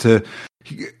decides to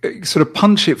sort of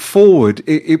punch it forward.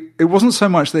 It wasn't so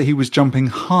much that he was jumping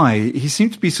high. He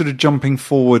seemed to be sort of jumping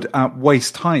forward at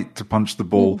waist height to punch the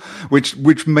ball,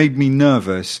 which made me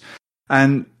nervous.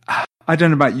 And I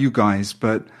don't know about you guys,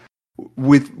 but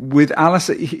with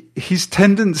Alisson, his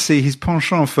tendency, his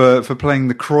penchant for playing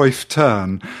the Cruyff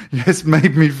turn has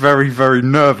made me very, very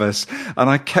nervous. And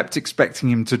I kept expecting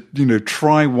him to,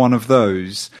 try one of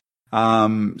those.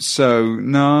 So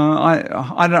no,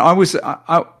 I don't.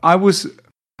 I was.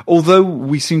 Although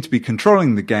we seemed to be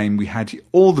controlling the game, we had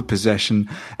all the possession.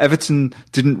 Everton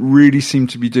didn't really seem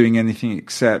to be doing anything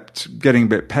except getting a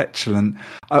bit petulant.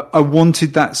 I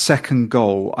wanted that second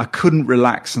goal. I couldn't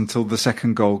relax until the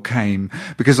second goal came,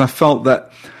 because I felt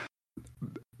that,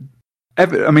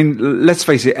 let's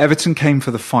face it, Everton came for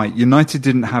the fight. United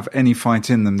didn't have any fight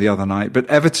in them the other night, but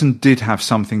Everton did have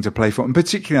something to play for, and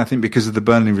particularly, I think, because of the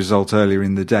Burnley result earlier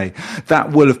in the day.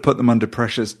 That will have put them under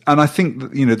pressures, and I think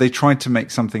that, they tried to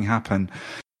make something happen.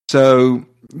 So,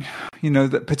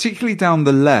 that particularly down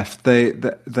the left, they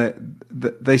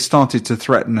started to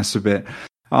threaten us a bit.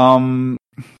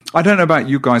 I don't know about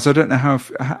you guys. I don't know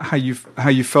how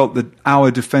you felt that our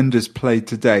defenders played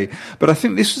today, but I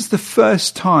think this was the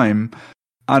first time,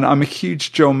 and I'm a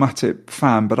huge Joel Matip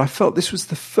fan, but I felt this was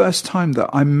the first time that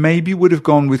I maybe would have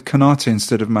gone with Konate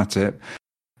instead of Matip,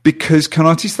 because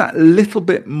Konate's that little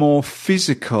bit more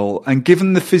physical, and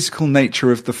given the physical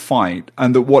nature of the fight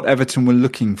and that what Everton were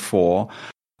looking for,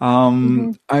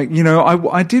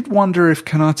 I did wonder if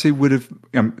Kanate would have,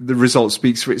 the result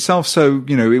speaks for itself. So,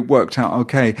 it worked out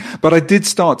okay. But I did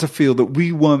start to feel that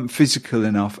we weren't physical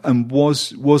enough, and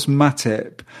was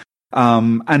Matip,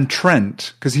 and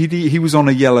Trent, because he was on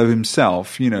a yellow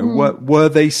himself, were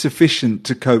they sufficient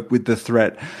to cope with the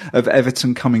threat of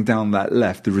Everton coming down that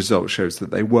left? The result shows that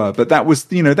they were. But that was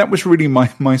really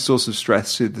my source of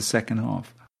stress through the second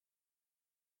half.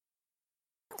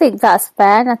 I think that's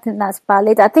fair, and I think that's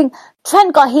valid. I think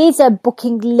Trent got his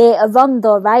booking later on,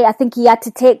 though, right? I think he had to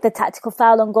take the tactical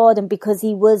foul on Gordon because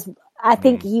he was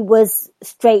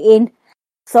straight in.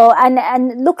 So,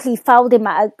 and luckily fouled him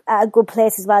at a good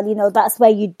place as well. That's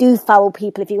where you do foul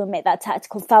people if you're going to make that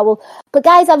tactical foul. But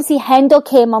guys, obviously Hendo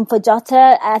came on for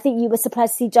Jota. I think you were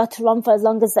surprised to see Jota on for as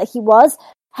long as that he was.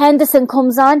 Henderson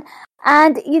comes on,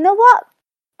 and you know what?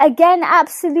 Again,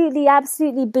 absolutely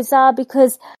bizarre,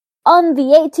 because on the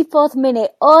 84th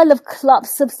minute, all of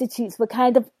Klopp's substitutes were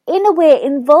kind of, in a way,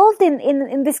 involved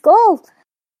in this goal.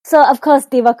 So, of course,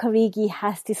 Divock Origi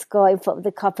has to score in front of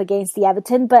the Kop against the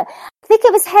Everton. But I think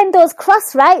it was Hendo's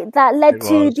cross, right, that led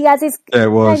to Diaz's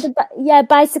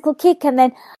bicycle kick, and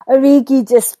then Origi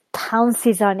just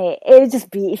pounces on it. It was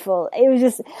just beautiful. It was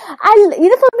just,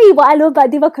 for me, what I love about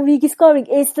Divock Origi scoring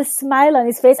is the smile on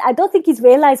his face. I don't think he's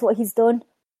realised what he's done.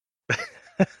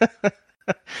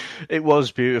 It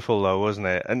was beautiful, though, wasn't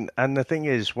it? And the thing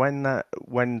is, when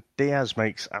Diaz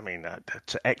makes,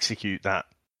 to execute that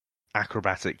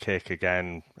acrobatic kick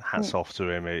again, hats off to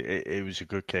him. It was a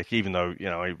good kick, even though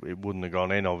it wouldn't have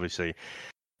gone in. Obviously,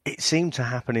 it seemed to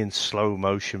happen in slow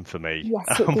motion for me.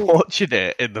 Yes, I'm watching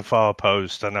it in the far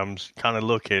post, and I'm kind of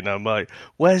looking. I'm like,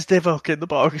 "Where's Divock in the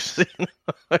box?"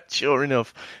 Sure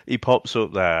enough, he pops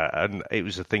up there, and it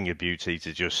was a thing of beauty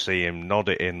to just see him nod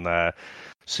it in there.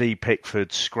 See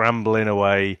Pickford scrambling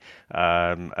away,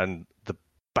 and the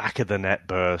back of the net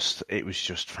burst. It was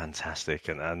just fantastic,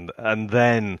 and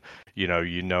then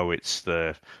it's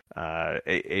the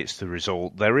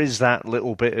result. There is that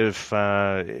little bit of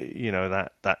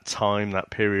that time,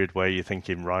 that period where you're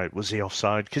thinking, right, was he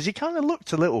offside? Because he kind of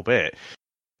looked a little bit,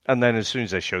 and then as soon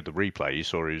as they showed the replay, you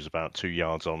saw he was about 2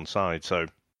 yards onside.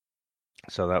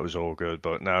 So that was all good,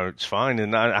 but no, it's fine.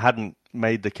 And I hadn't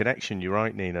made the connection. You're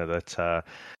right, Nina, that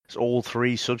it's all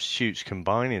three substitutes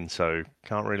combining, so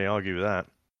can't really argue with that.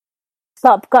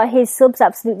 Klopp got his subs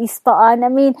absolutely spot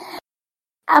on.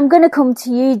 I'm going to come to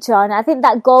you, John. I think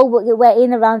that goal went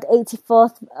in around on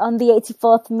the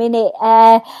 84th minute.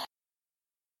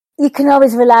 You can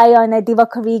always rely on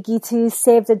Divock Origi to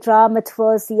save the drama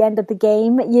towards the end of the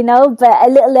game, but a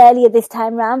little earlier this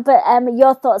time round. But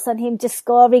your thoughts on him just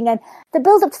scoring and the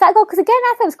build-up to that goal? Because again,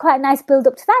 I thought it was quite a nice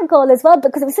build-up to that goal as well,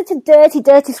 because it was such a dirty,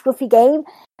 scruffy game.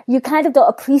 You kind of don't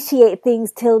appreciate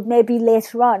things till maybe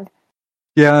later on.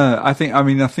 Yeah, I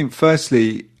think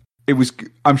firstly,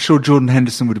 I'm sure Jordan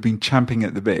Henderson would have been champing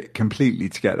at the bit completely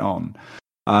to get on,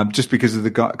 just because of the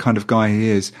kind of guy he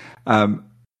is.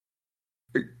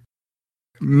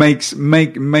 Makes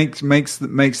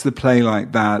the play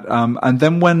like that, and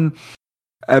then when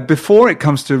before it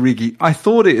comes to Origi, I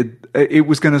thought it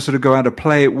was going to sort of go out of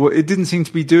play. It didn't seem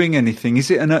to be doing anything.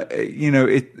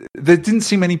 There didn't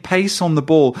seem any pace on the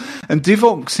ball, and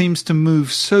Divock seems to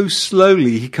move so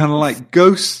slowly. He kind of like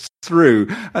ghosts through,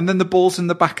 and then the ball's in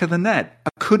the back of the net. I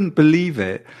couldn't believe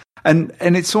it, and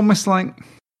it's almost like,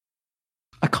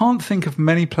 I can't think of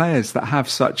many players that have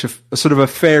such a sort of a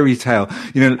fairy tale.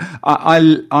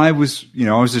 I was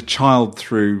a child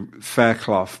through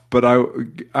Fairclough, but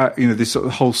this sort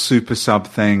of whole super sub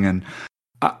thing, and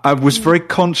I was very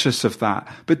conscious of that.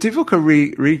 But Divock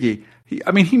Origi,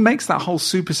 he makes that whole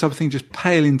super sub thing just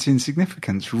pale into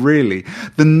insignificance, really.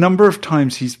 The number of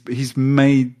times he's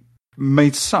made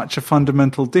such a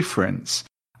fundamental difference.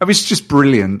 It's just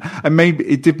brilliant. And maybe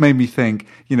it did make me think,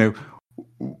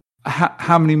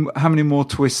 how many more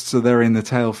twists are there in the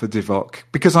tail for Divock?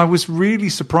 Because I was really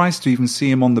surprised to even see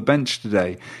him on the bench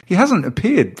today. He hasn't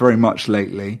appeared very much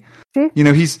lately.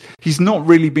 He's not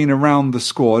really been around the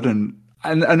squad, and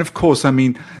of course,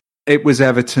 it was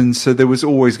Everton, so there was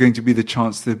always going to be the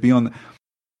chance to be on.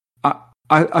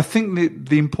 I think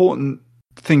the important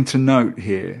thing to note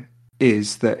here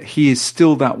is that he is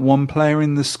still that one player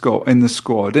in the squad,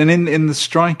 and in the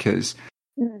strikers,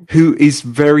 who is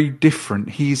very different.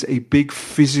 He's a big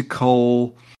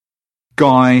physical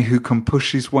guy who can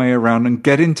push his way around and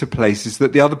get into places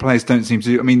that the other players don't seem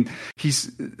to do. They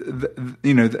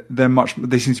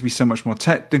seem to be so much more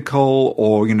technical,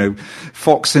 or,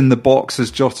 Fox in the box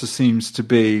as Jota seems to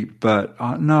be. But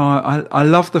I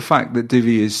love the fact that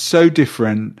Divi is so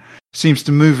different, seems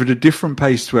to move at a different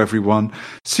pace to everyone,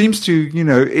 seems to,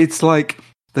 it's like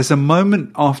there's a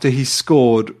moment after he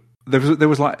scored. There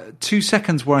was like 2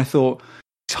 seconds where I thought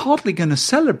he's hardly going to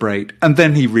celebrate, and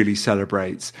then he really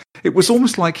celebrates. It was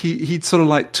almost like he'd sort of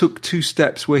like took 2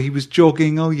 steps where he was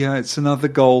jogging. Oh yeah, it's another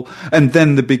goal, and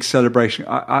then the big celebration.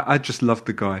 I just love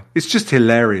the guy. It's just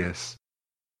hilarious.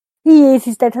 He is.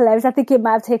 He's dead hilarious. I think it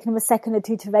might have taken him a second or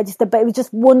two to register, but it was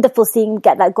just wonderful seeing him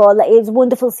get that goal. Like, it was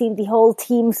wonderful seeing the whole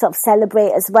team sort of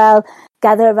celebrate as well,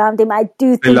 gather around him. I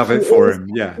do think they love it for him.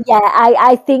 Yeah, yeah.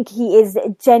 I think he is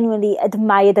genuinely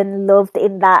admired and loved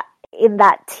in that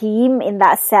team, in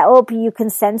that setup. You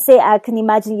can sense it. I can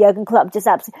imagine Jurgen Klopp just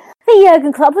absolutely. I think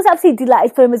Jurgen Klopp was absolutely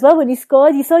delighted for him as well when he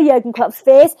scored. You saw Jurgen Klopp's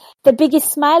face, the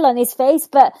biggest smile on his face,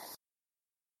 but.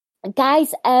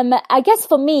 Guys, I guess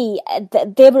for me,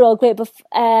 they were all great, but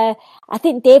I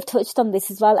think Dave touched on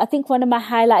this as well. I think one of my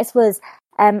highlights was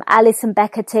Alisson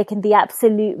Becker taking the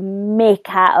absolute mick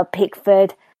out of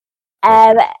Pickford.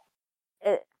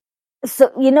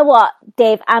 So you know what,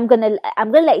 Dave, I'm gonna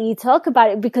let you talk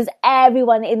about it because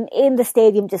everyone in the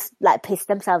stadium just like pissed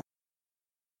themselves.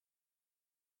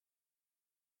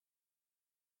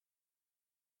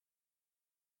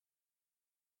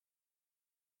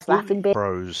 Laughing bit.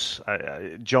 Pros.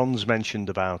 John's mentioned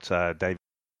about David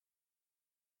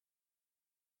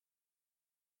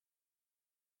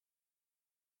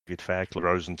Fairclough,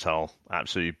 Rosenthal,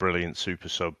 absolutely brilliant super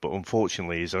sub, but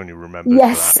unfortunately he's only remembered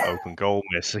for that open goal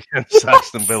miss against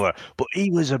Aston Villa. But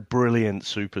he was a brilliant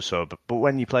super sub. But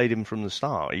when you played him from the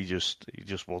start, he just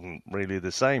wasn't really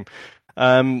the same.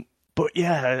 But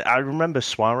yeah, I remember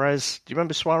Suarez. Do you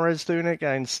remember Suarez doing it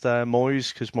against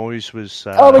Moyes? Because Moyes was...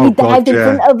 when he dived in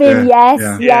front of him,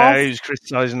 yes. Yeah, he was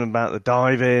criticising him about the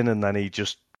dive in, and then he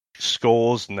just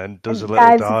scores and then does a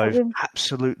little dive.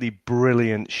 Absolutely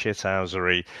brilliant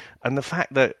shithousery. And the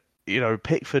fact that,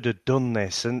 Pickford had done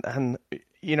this, and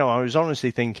I was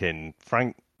honestly thinking,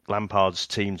 Frank Lampard's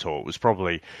team talk was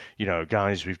probably,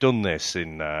 guys, we've done this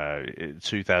in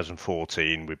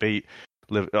 2014. We beat...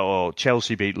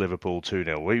 Chelsea beat Liverpool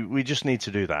 2-0. We just need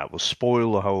to do that. We'll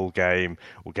spoil the whole game.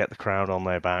 We'll get the crowd on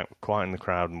their back, quieten the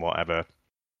crowd and whatever,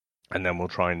 and then we'll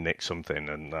try and nick something.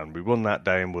 And we won that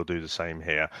day, and we'll do the same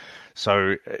here.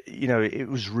 So, it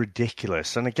was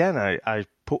ridiculous. And again, I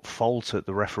put fault at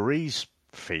the referee's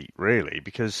feet, really,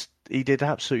 because he did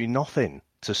absolutely nothing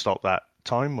to stop that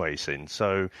time wasting.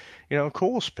 So, of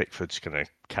course Pickford's going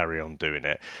to carry on doing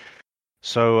it.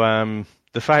 So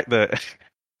the fact that...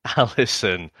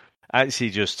 Alisson actually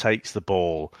just takes the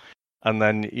ball, and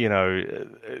then,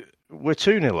 we're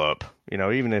 2-0 up.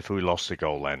 Even if we lost the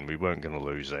goal then, we weren't going to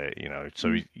lose it,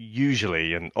 So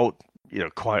usually, and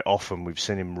quite often, we've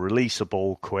seen him release a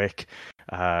ball quick.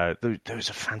 There was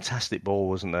a fantastic ball,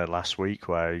 wasn't there, last week,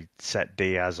 where he set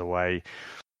Diaz away.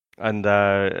 And,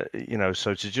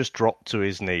 so to just drop to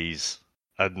his knees,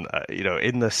 and,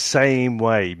 in the same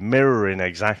way, mirroring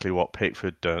exactly what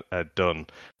Pickford had done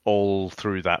all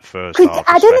through that first half.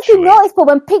 I don't know if you noticed, but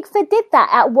when Pickford did that,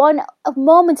 at one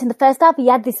moment in the first half, he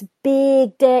had this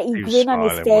big, dirty grin on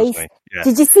his face. Yeah.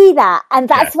 Did you see that? And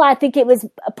that's why I think it was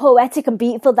poetic and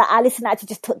beautiful that Alisson actually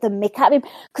just took the mick at him.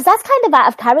 Because that's kind of out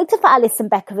of character for Alisson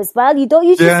Becker as well. You don't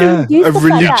usually see him do stuff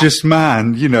religious like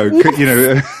man,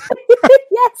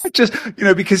 Yes. Just,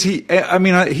 because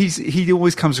he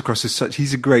always comes across as such,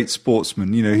 he's a great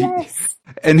sportsman,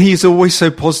 and he's always so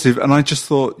positive. And I just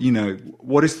thought,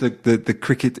 what is the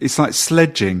cricket? It's like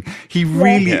sledging. He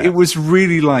really, it was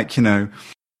really like,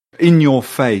 in your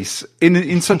face,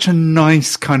 in such a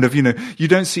nice kind of, you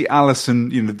don't see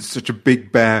Alisson, such a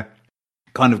big bear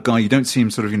kind of guy. You don't see him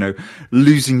sort of,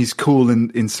 losing his cool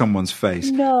in someone's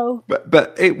face. No.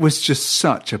 But it was just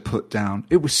such a put down.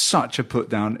 It was such a put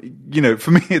down.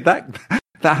 For me, that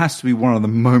has to be one of the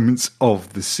moments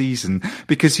of the season,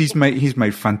 because he's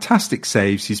made fantastic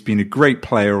saves. He's been a great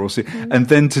player also. And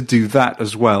then to do that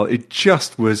as well, it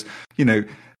just was,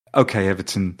 okay,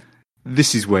 Everton,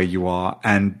 this is where you are,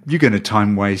 and you're going to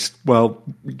time waste. Well,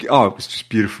 it was just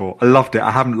beautiful. I loved it. I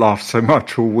haven't laughed so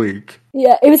much all week.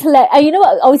 Yeah, it was hilarious. And you know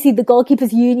what? Obviously, the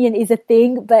goalkeepers' union is a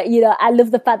thing, but, I love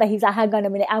the fact that he's like, hang on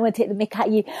a minute, I'm going to take the mick at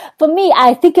you. For me,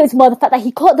 I think it was more the fact that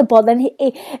he caught the ball, and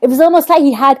it was almost like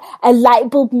he had a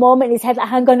light bulb moment in his head, like,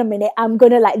 hang on a minute, I'm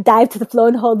going to, dive to the floor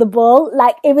and hold the ball.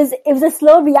 It was a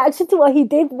slow reaction to what he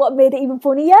did, what made it even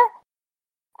funnier.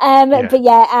 But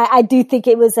I do think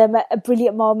it was a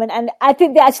brilliant moment, and I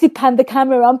think they actually panned the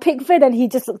camera on Pickford, and he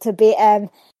just looked a bit,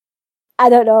 I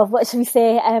don't know, what should we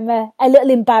say, a little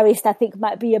embarrassed, I think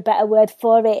might be a better word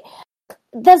for it.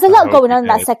 There's a lot going on in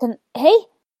that second. Hey?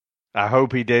 I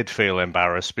hope he did feel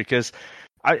embarrassed, because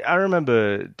I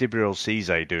remember Gabriel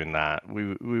Cisse doing that.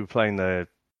 We were playing the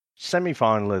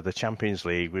semi-final of the Champions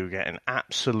League, we were getting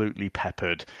absolutely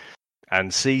peppered.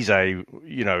 And Cisse,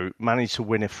 managed to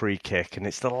win a free kick, and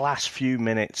it's the last few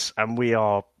minutes, and we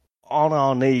are on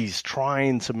our knees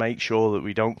trying to make sure that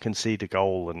we don't concede a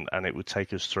goal and it would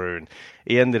take us through. And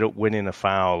he ended up winning a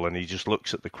foul, and he just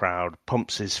looks at the crowd,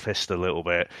 pumps his fist a little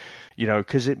bit,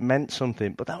 because it meant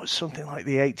something. But that was something like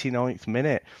the 89th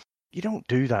minute. You don't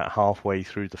do that halfway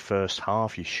through the first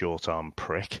half, you short-arm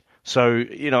prick. So,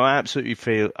 I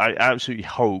absolutely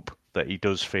hope that he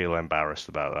does feel embarrassed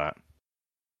about that.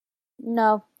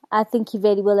 No, I think he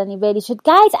really will, and he really should.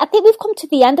 Guys, I think we've come to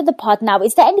the end of the pod now.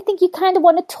 Is there anything you kind of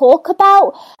want to talk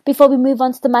about before we move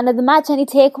on to the man of the match? Any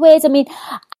takeaways? I mean,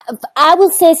 I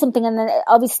will say something, and then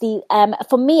obviously,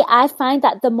 for me, I find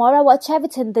that the more I watch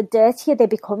Everton, the dirtier they're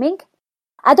becoming.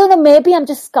 I don't know, maybe I'm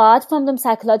just scarred from them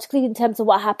psychologically in terms of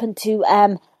what happened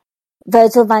to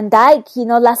Virgil van Dijk,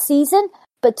 last season.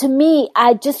 But to me,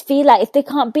 I just feel like if they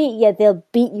can't beat you, they'll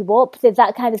beat you up. They're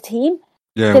that kind of team.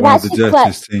 Yeah, one of the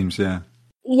dirtiest teams, yeah.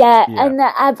 Yeah, and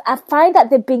I find that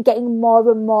they've been getting more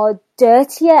and more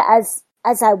dirtier as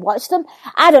I watch them.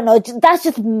 I don't know, that's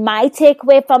just my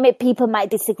takeaway from it. People might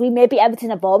disagree. Maybe Everton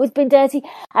have always been dirty.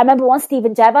 I remember once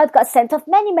Steven Gerrard got sent off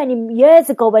many, many years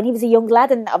ago when he was a young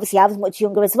lad, and obviously I was much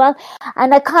younger as well.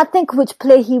 And I can't think which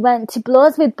player he went to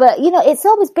blows with, but, it's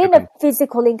always been a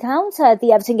physical encounter,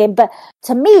 the Everton game. But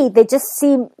to me, they just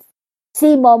seem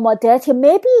more and more dirty.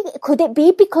 Maybe could it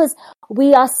be because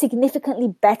we are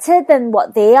significantly better than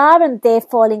what they are and they're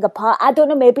falling apart? I don't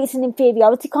know, maybe it's an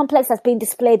inferiority complex that's being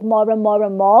displayed more and more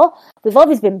and more. We've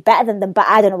always been better than them, but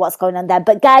I don't know what's going on there.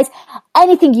 But guys,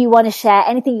 anything you want to share,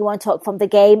 anything you want to talk from the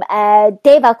game?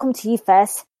 Dave, I'll come to you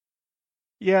first.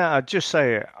 Yeah, I'd just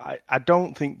say I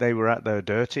don't think they were at their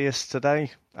dirtiest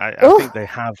today. I think they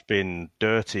have been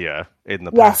dirtier in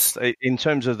the past. In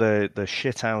terms of the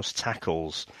shithouse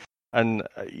tackles. And,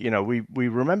 we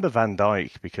remember Van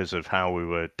Dijk because of how we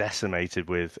were decimated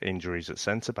with injuries at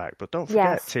centre-back. But don't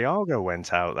forget, Thiago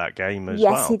went out that game as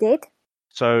well. Yes, he did.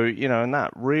 So, and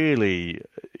that really,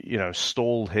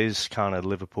 stalled his kind of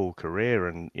Liverpool career.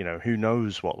 And, who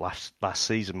knows what last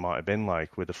season might have been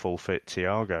like with a full-fit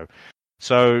Thiago.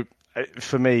 So,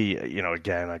 for me,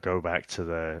 again, I go back to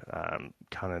the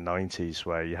kind of 90s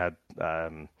where you had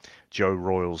Joe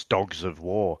Royle's Dogs of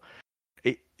War.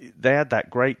 They had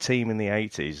that great team in the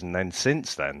 80s, and then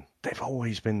since then, they've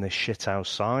always been this shithouse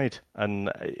side. And,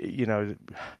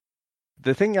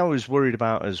 the thing I was worried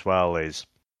about as well is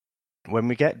when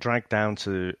we get dragged down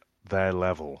to their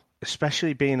level,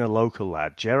 especially being a local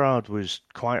lad, Gerrard was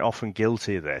quite often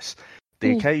guilty of this.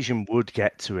 The occasion would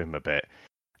get to him a bit.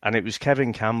 And it was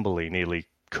Kevin Campbell he nearly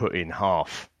cut in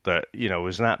half that,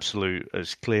 was an absolute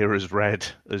as clear as red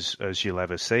as you'll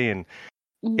ever see. And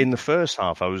in the first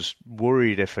half, I was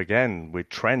worried if, again, with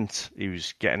Trent, he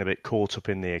was getting a bit caught up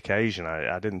in the occasion.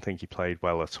 I didn't think he played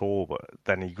well at all, but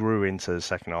then he grew into the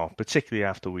second half, particularly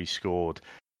after we scored.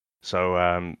 So,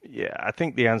 I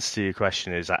think the answer to your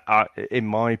question is, in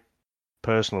my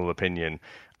personal opinion,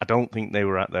 I don't think they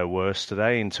were at their worst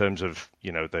today in terms of,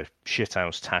 the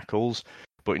shithouse tackles.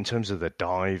 But in terms of the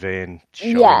dive-in,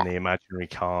 showing the imaginary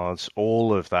cards,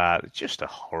 all of that, it's just a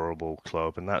horrible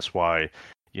club. And that's why...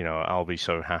 I'll be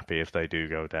so happy if they do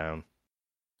go down.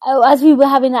 Oh, as we were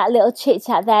having that little chit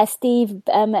chat there, Steve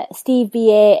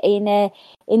BA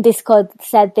in Discord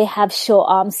said they have short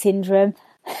arm syndrome.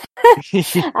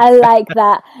 I like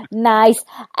that. Nice.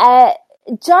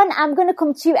 John, I'm going to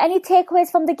come to you. Any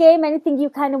takeaways from the game? Anything you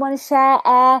kind of want to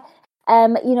share?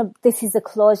 This is the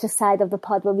closure side of the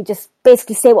pod where we just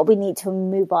basically say what we need to and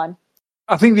move on.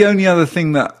 I think the only other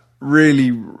thing that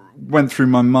really went through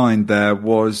my mind there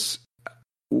was,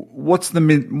 what's the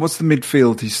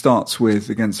midfield he starts with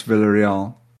against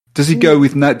Villarreal? Does he go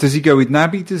with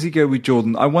Naby? Does he go with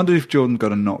Jordan? I wonder if Jordan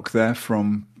got a knock there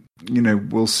from,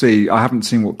 we'll see. I haven't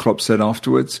seen what Klopp said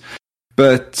afterwards,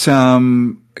 but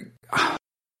I've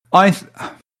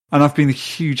been a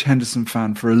huge Henderson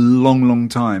fan for a long, long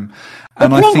time.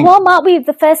 And I think home, aren't we?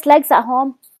 The first legs at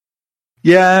home.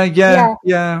 Yeah.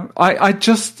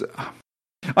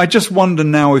 I just wonder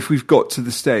now if we've got to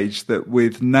the stage that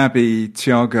with Naby,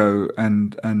 Thiago,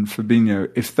 and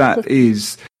Fabinho, if that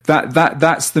is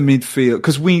that's the midfield,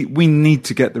 because we need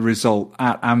to get the result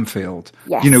at Anfield.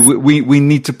 Yes. We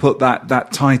need to put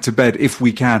that tie to bed if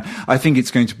we can. I think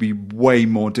it's going to be way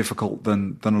more difficult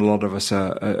than a lot of us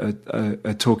are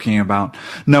talking about.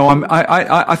 No,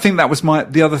 I think that was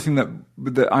the other thing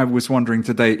that I was wondering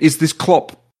today is this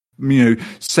Klopp,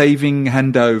 saving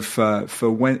Hendo for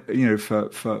when,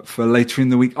 for later in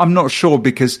the week. I'm not sure,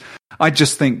 because I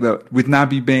just think that with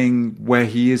Naby being where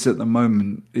he is at the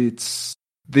moment, it's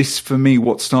this for me,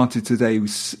 what started today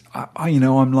was,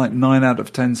 I'm like 9 out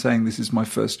of 10 saying this is my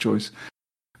first choice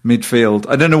midfield.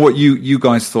 I don't know what you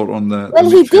guys thought on the. Well,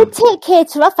 the he did take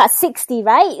Cater off at 60,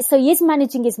 right? So he is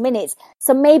managing his minutes.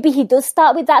 So maybe he does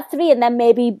start with that 3 and then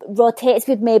maybe rotates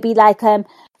with maybe like a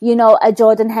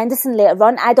Jordan Henderson later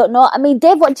on. I don't know. I mean,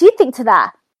 Dave, what do you think to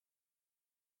that?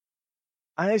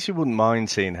 I actually wouldn't mind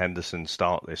seeing Henderson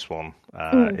start this one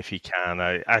if he can.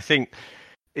 I think,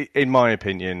 in my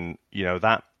opinion,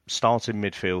 that starting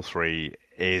midfield 3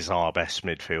 is our best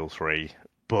midfield 3.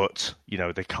 But,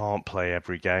 they can't play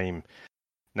every game.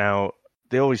 Now,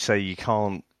 they always say you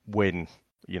can't win,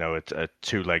 a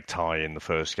 2-leg tie in the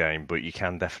first game, but you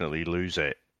can definitely lose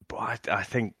it. But I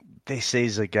think this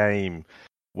is a game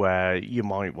where you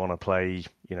might want to play,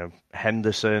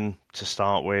 Henderson to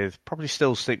start with. Probably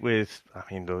still stick with,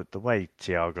 the way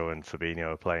Thiago and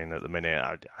Fabinho are playing at the minute,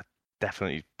 I'd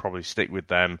definitely probably stick with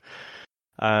them.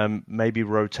 Maybe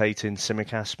rotating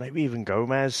Tsimikas, maybe even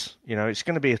Gomez. It's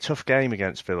going to be a tough game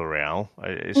against Villarreal.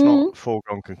 It's not a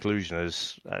foregone conclusion,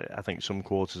 as I think some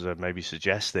quarters are maybe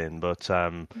suggesting. But,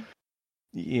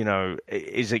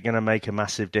 is it going to make a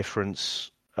massive difference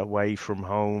away from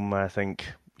home? I think,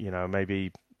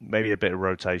 maybe a bit of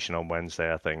rotation on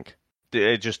Wednesday, I think.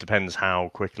 It just depends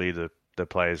how quickly the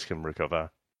players can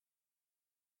recover.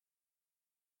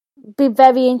 Be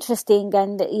very interesting,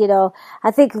 and I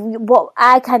think what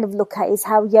I kind of look at is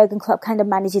how Jurgen Klopp kind of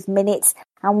manages minutes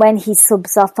and when he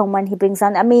subs off and when he brings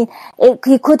on. I mean,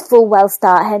 he could full well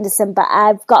start Henderson, but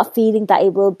I've got a feeling that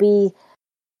it will be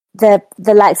the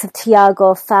likes of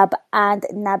Thiago, Fab, and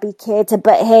Naby Keita.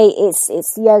 But hey,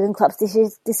 it's Jurgen Klopp's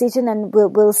decision, and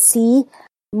we'll see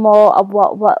more of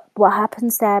what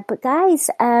happens there. But guys,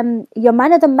 your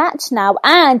man of the match now,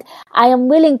 and I am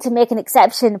willing to make an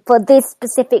exception for this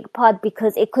specific pod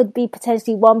because it could be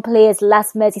potentially one player's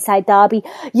last Merseyside derby.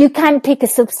 You can pick a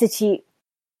substitute.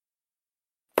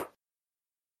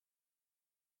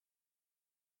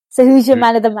 So who's your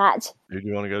man of the match? Who do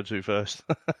you want to go to first?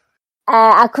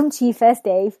 I'll come to you first,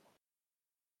 Dave.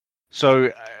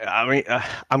 So,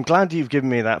 I'm glad you've given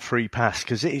me that free pass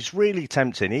because it is really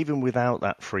tempting, even without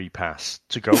that free pass,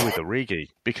 to go with Origi.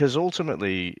 Because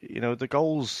ultimately, the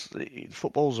goals,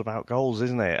 football's about goals,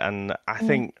 isn't it? And I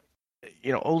think,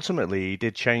 ultimately he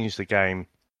did change the game.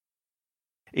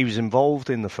 He was involved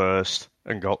in the first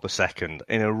and got the second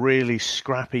in a really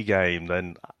scrappy game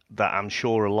then that I'm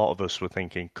sure a lot of us were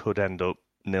thinking could end up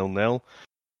 0-0.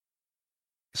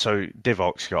 So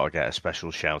Divok's got to get a special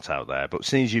shout out there. But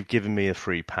since you've given me a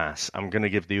free pass, I'm going to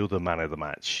give the other man of the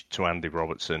match to Andy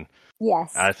Robertson.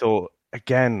 Yes. I thought,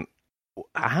 again,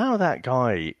 how that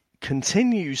guy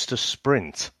continues to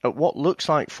sprint at what looks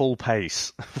like full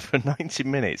pace for 90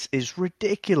 minutes is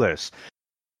ridiculous.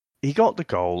 He got the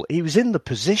goal. He was in the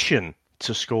position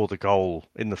to score the goal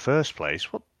in the first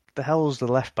place. What the hell was the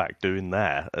left back doing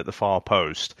there at the far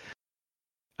post?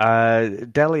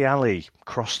 Dele Alli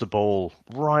crossed the ball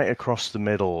right across the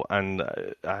middle, and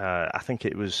I think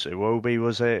it was Iwobi,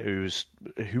 was it,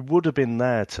 who would have been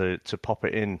there to pop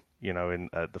it in, in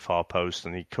at the far post,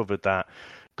 and he covered that,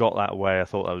 got that away. I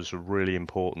thought that was a really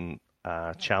important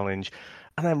challenge.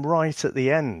 And then right at the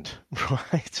end,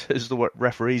 right as the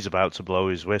referee's about to blow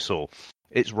his whistle,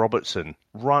 it's Robertson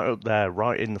right up there,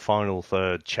 right in the final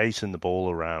third, chasing the ball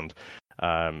around.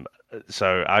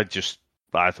 So I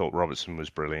thought Robertson was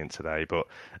brilliant today. But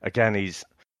again,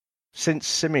 since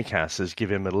Tsimikas has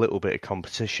given him a little bit of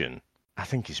competition, I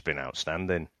think he's been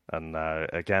outstanding. And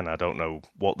again, I don't know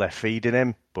what they're feeding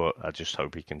him, but I just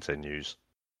hope he continues.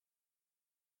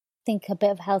 I think a bit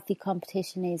of healthy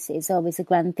competition is always a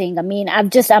grand thing. I mean,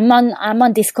 I'm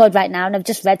on Discord right now, and I've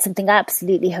just read something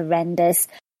absolutely horrendous.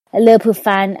 A Liverpool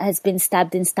fan has been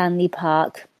stabbed in Stanley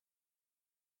Park.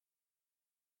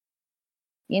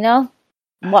 What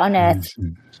on earth?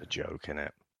 It's a joke, isn't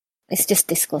it? It's just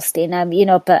disgusting.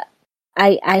 But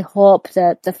I hope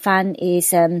that the fan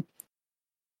is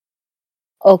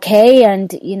okay,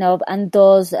 and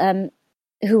those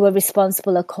who were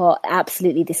responsible are caught.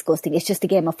 Absolutely disgusting. It's just a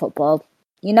game of football,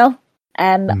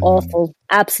 awful,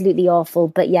 absolutely awful.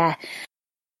 But yeah,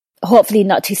 hopefully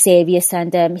not too serious,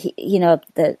 and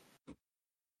the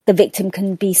victim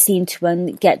can be seen to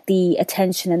and get the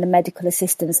attention and the medical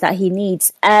assistance that he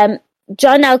needs.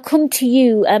 John, I'll come to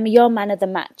you. Your man of the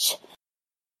match.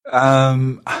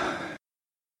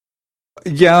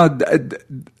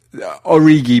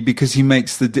 Origi, because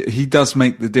he does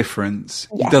make the difference.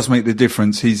 Yeah. He does make the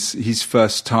difference. His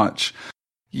first touch.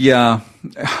 Yeah.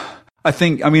 I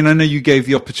know you gave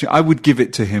the opportunity. I would give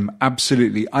it to him.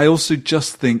 Absolutely. I also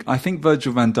just think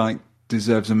Virgil van Dijk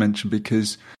deserves a mention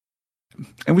because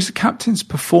it was a captain's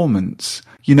performance.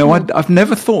 You know, I've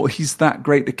never thought he's that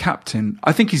great a captain.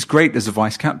 I think he's great as a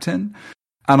vice captain.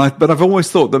 But I've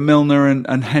always thought that Milner and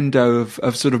Hendo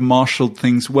have sort of marshalled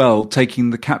things well, taking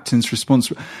the captain's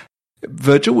responsibility.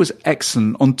 Virgil was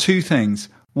excellent on two things.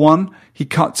 One, he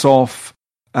cuts off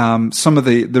some of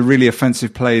the really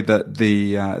offensive play that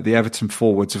the Everton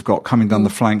forwards have got coming down the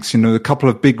flanks. You know, a couple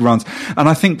of big runs, and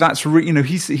I think that's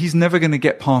he's never going to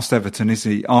get past Everton, is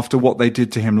he? After what they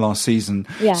did to him last season,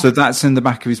 so that's in the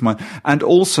back of his mind. And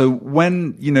also,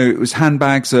 when it was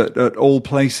handbags at all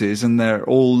places, and they're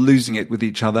all losing it with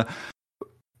each other.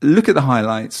 Look at the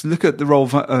highlights. Look at the role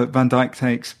Van Dijk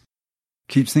takes.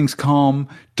 Keeps things calm,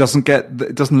 doesn't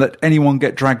let anyone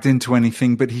get dragged into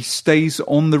anything, but he stays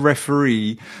on the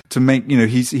referee to make,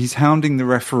 he's hounding the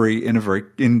referee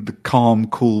in the calm,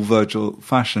 cool Virgil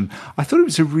fashion. I thought it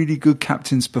was a really good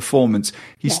captain's performance.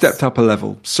 He stepped up a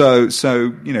level. So,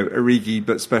 Origi,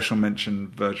 but special mention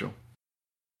Virgil.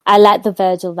 I like the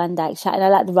Virgil van Dijk shot, and I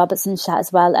like the Robertson shot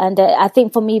as well. And I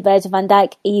think for me, Virgil van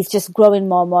Dijk, he's just growing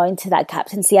more and more into that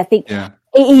captaincy. I think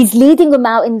he's leading them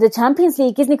out in the Champions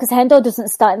League, isn't he? Because Hendo doesn't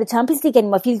start in the Champions League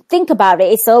anymore. If you think about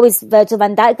it, it's always Virgil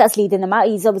van Dijk that's leading them out.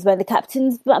 He's always wearing the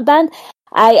captain's band.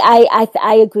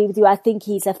 I agree with you. I think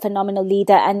he's a phenomenal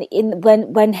leader. And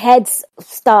when heads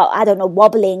start,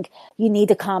 wobbling, you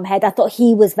need a calm head. I thought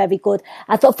he was very good.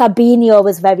 I thought Fabinho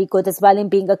was very good as well in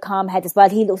being a calm head as well.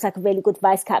 He looks like a really good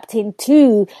vice captain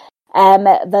too,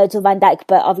 Virgil van Dijk.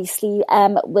 But obviously,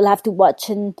 we'll have to watch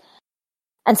and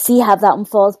see how that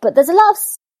unfolds. But there's a lot of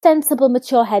sensible,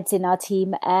 mature heads in our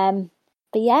team.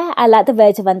 But yeah, I like the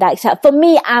Virgil van Dijk shot. For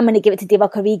me, I'm going to give it to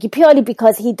Divock Origi purely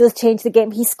because he does change the game.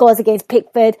 He scores against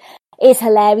Pickford. It's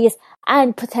hilarious.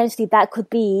 And potentially that could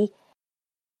be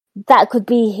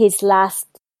his last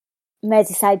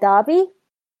Merseyside derby.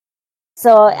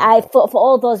 So for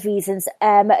all those reasons,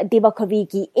 Divock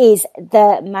Origi is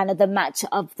the man of the match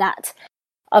of that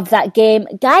game.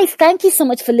 Guys, thank you so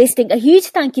much for listening. A huge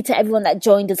thank you to everyone that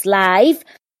joined us live.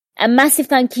 A massive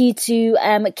thank you to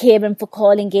Kieran for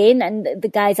calling in and the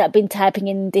guys that have been typing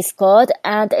in Discord.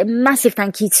 And a massive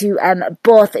thank you to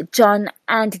both John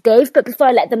and Dave. But before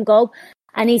I let them go,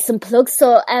 I need some plugs.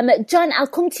 So, John, I'll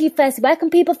come to you first. Where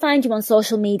can people find you on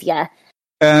social media?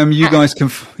 You guys can,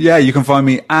 you can find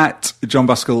me at John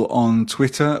Buskell on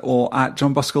Twitter or at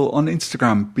John Buskell on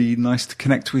Instagram. Be nice to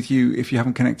connect with you if you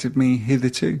haven't connected me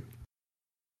hitherto.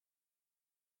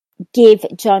 Give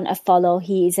John a follow.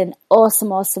 He is an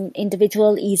awesome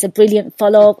individual. He's a brilliant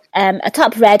follow, a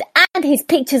top red, and his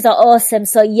pictures are awesome.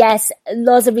 So yes,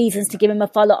 loads of reasons to give him a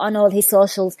follow on all his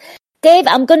socials. Dave,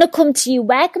 I'm going to come to you.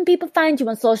 Where can people find you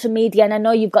on social media? And I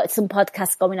know you've got some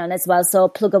podcasts going on as well, so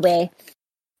plug away.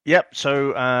 Yep,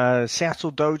 so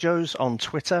Seattle Dojos on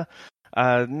Twitter.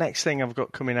 Next thing I've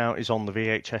got coming out is on the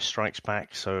VHS Strikes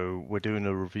Back. So we're doing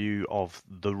a review of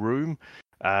The Room.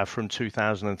 From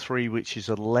 2003, which is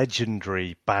a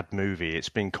legendary bad movie. It's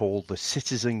been called the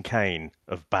Citizen Kane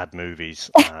of bad movies.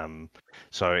 But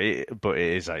it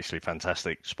is actually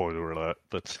fantastic. Spoiler alert.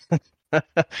 But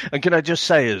and can I just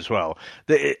say as well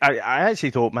that I actually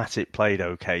thought Matip played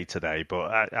okay today,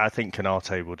 but I think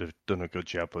Konate would have done a good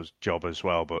job as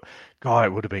well. But God,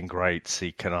 it would have been great to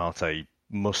see Konate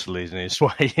muscling his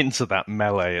way into that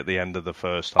melee at the end of the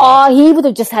first half. Oh, he would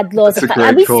have just had loads of fun.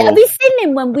 Have we seen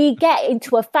him when we get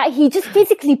into a fight? He just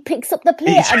physically picks up the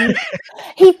plate and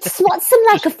he swats him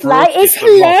like a fly. It's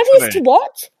hilarious to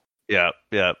watch. Yeah,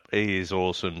 he is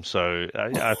awesome. So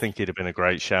I think he'd have been a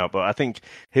great shout, but I think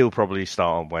he'll probably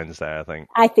start on Wednesday,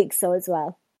 I think so as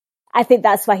well. I think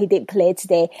that's why he didn't play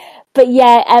today. But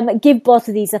yeah, give both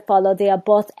of these a follow. They are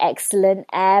both excellent.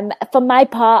 For my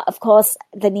part, of course,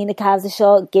 the Nina Kauser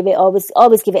show,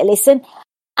 always give it a listen.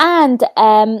 And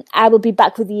I will be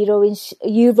back with the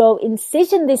Euro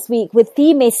Incision this week with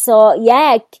Themis. So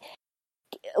yeah,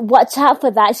 watch out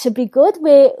for that. Should be good.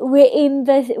 We're in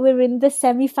the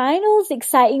semi-finals.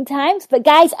 Exciting times. But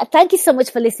guys, thank you so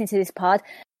much for listening to this pod.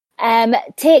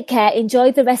 Take care.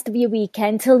 Enjoy the rest of your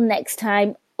weekend. Till next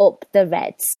time. Up the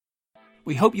Reds.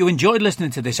 We hope you enjoyed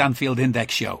listening to this Anfield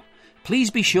Index show.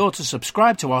 Please be sure to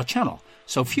subscribe to our channel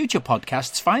so future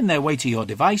podcasts find their way to your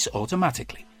device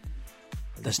automatically.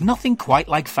 There's nothing quite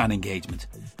like fan engagement,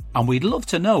 and we'd love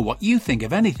to know what you think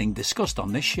of anything discussed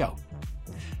on this show.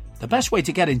 The best way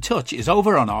to get in touch is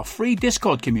over on our free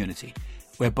Discord community,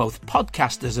 where both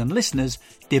podcasters and listeners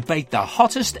debate the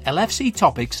hottest LFC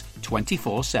topics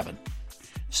 24/7.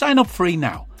 Sign up free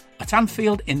now at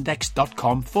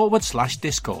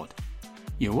AnfieldIndex.com/Discord.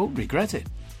 You won't regret it.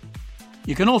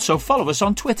 You can also follow us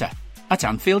on Twitter at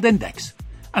Anfield Index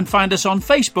and find us on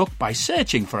Facebook by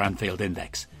searching for Anfield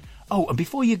Index. Oh, and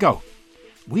before you go,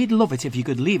 We'd love it if you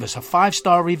could leave us a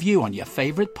 5-star review on your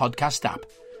favourite podcast app.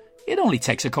 It only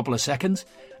takes a couple of seconds,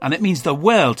 and it means the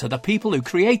world to the people who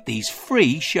create these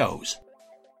free shows.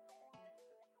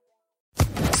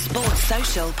 Sports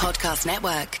Social Podcast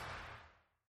Network.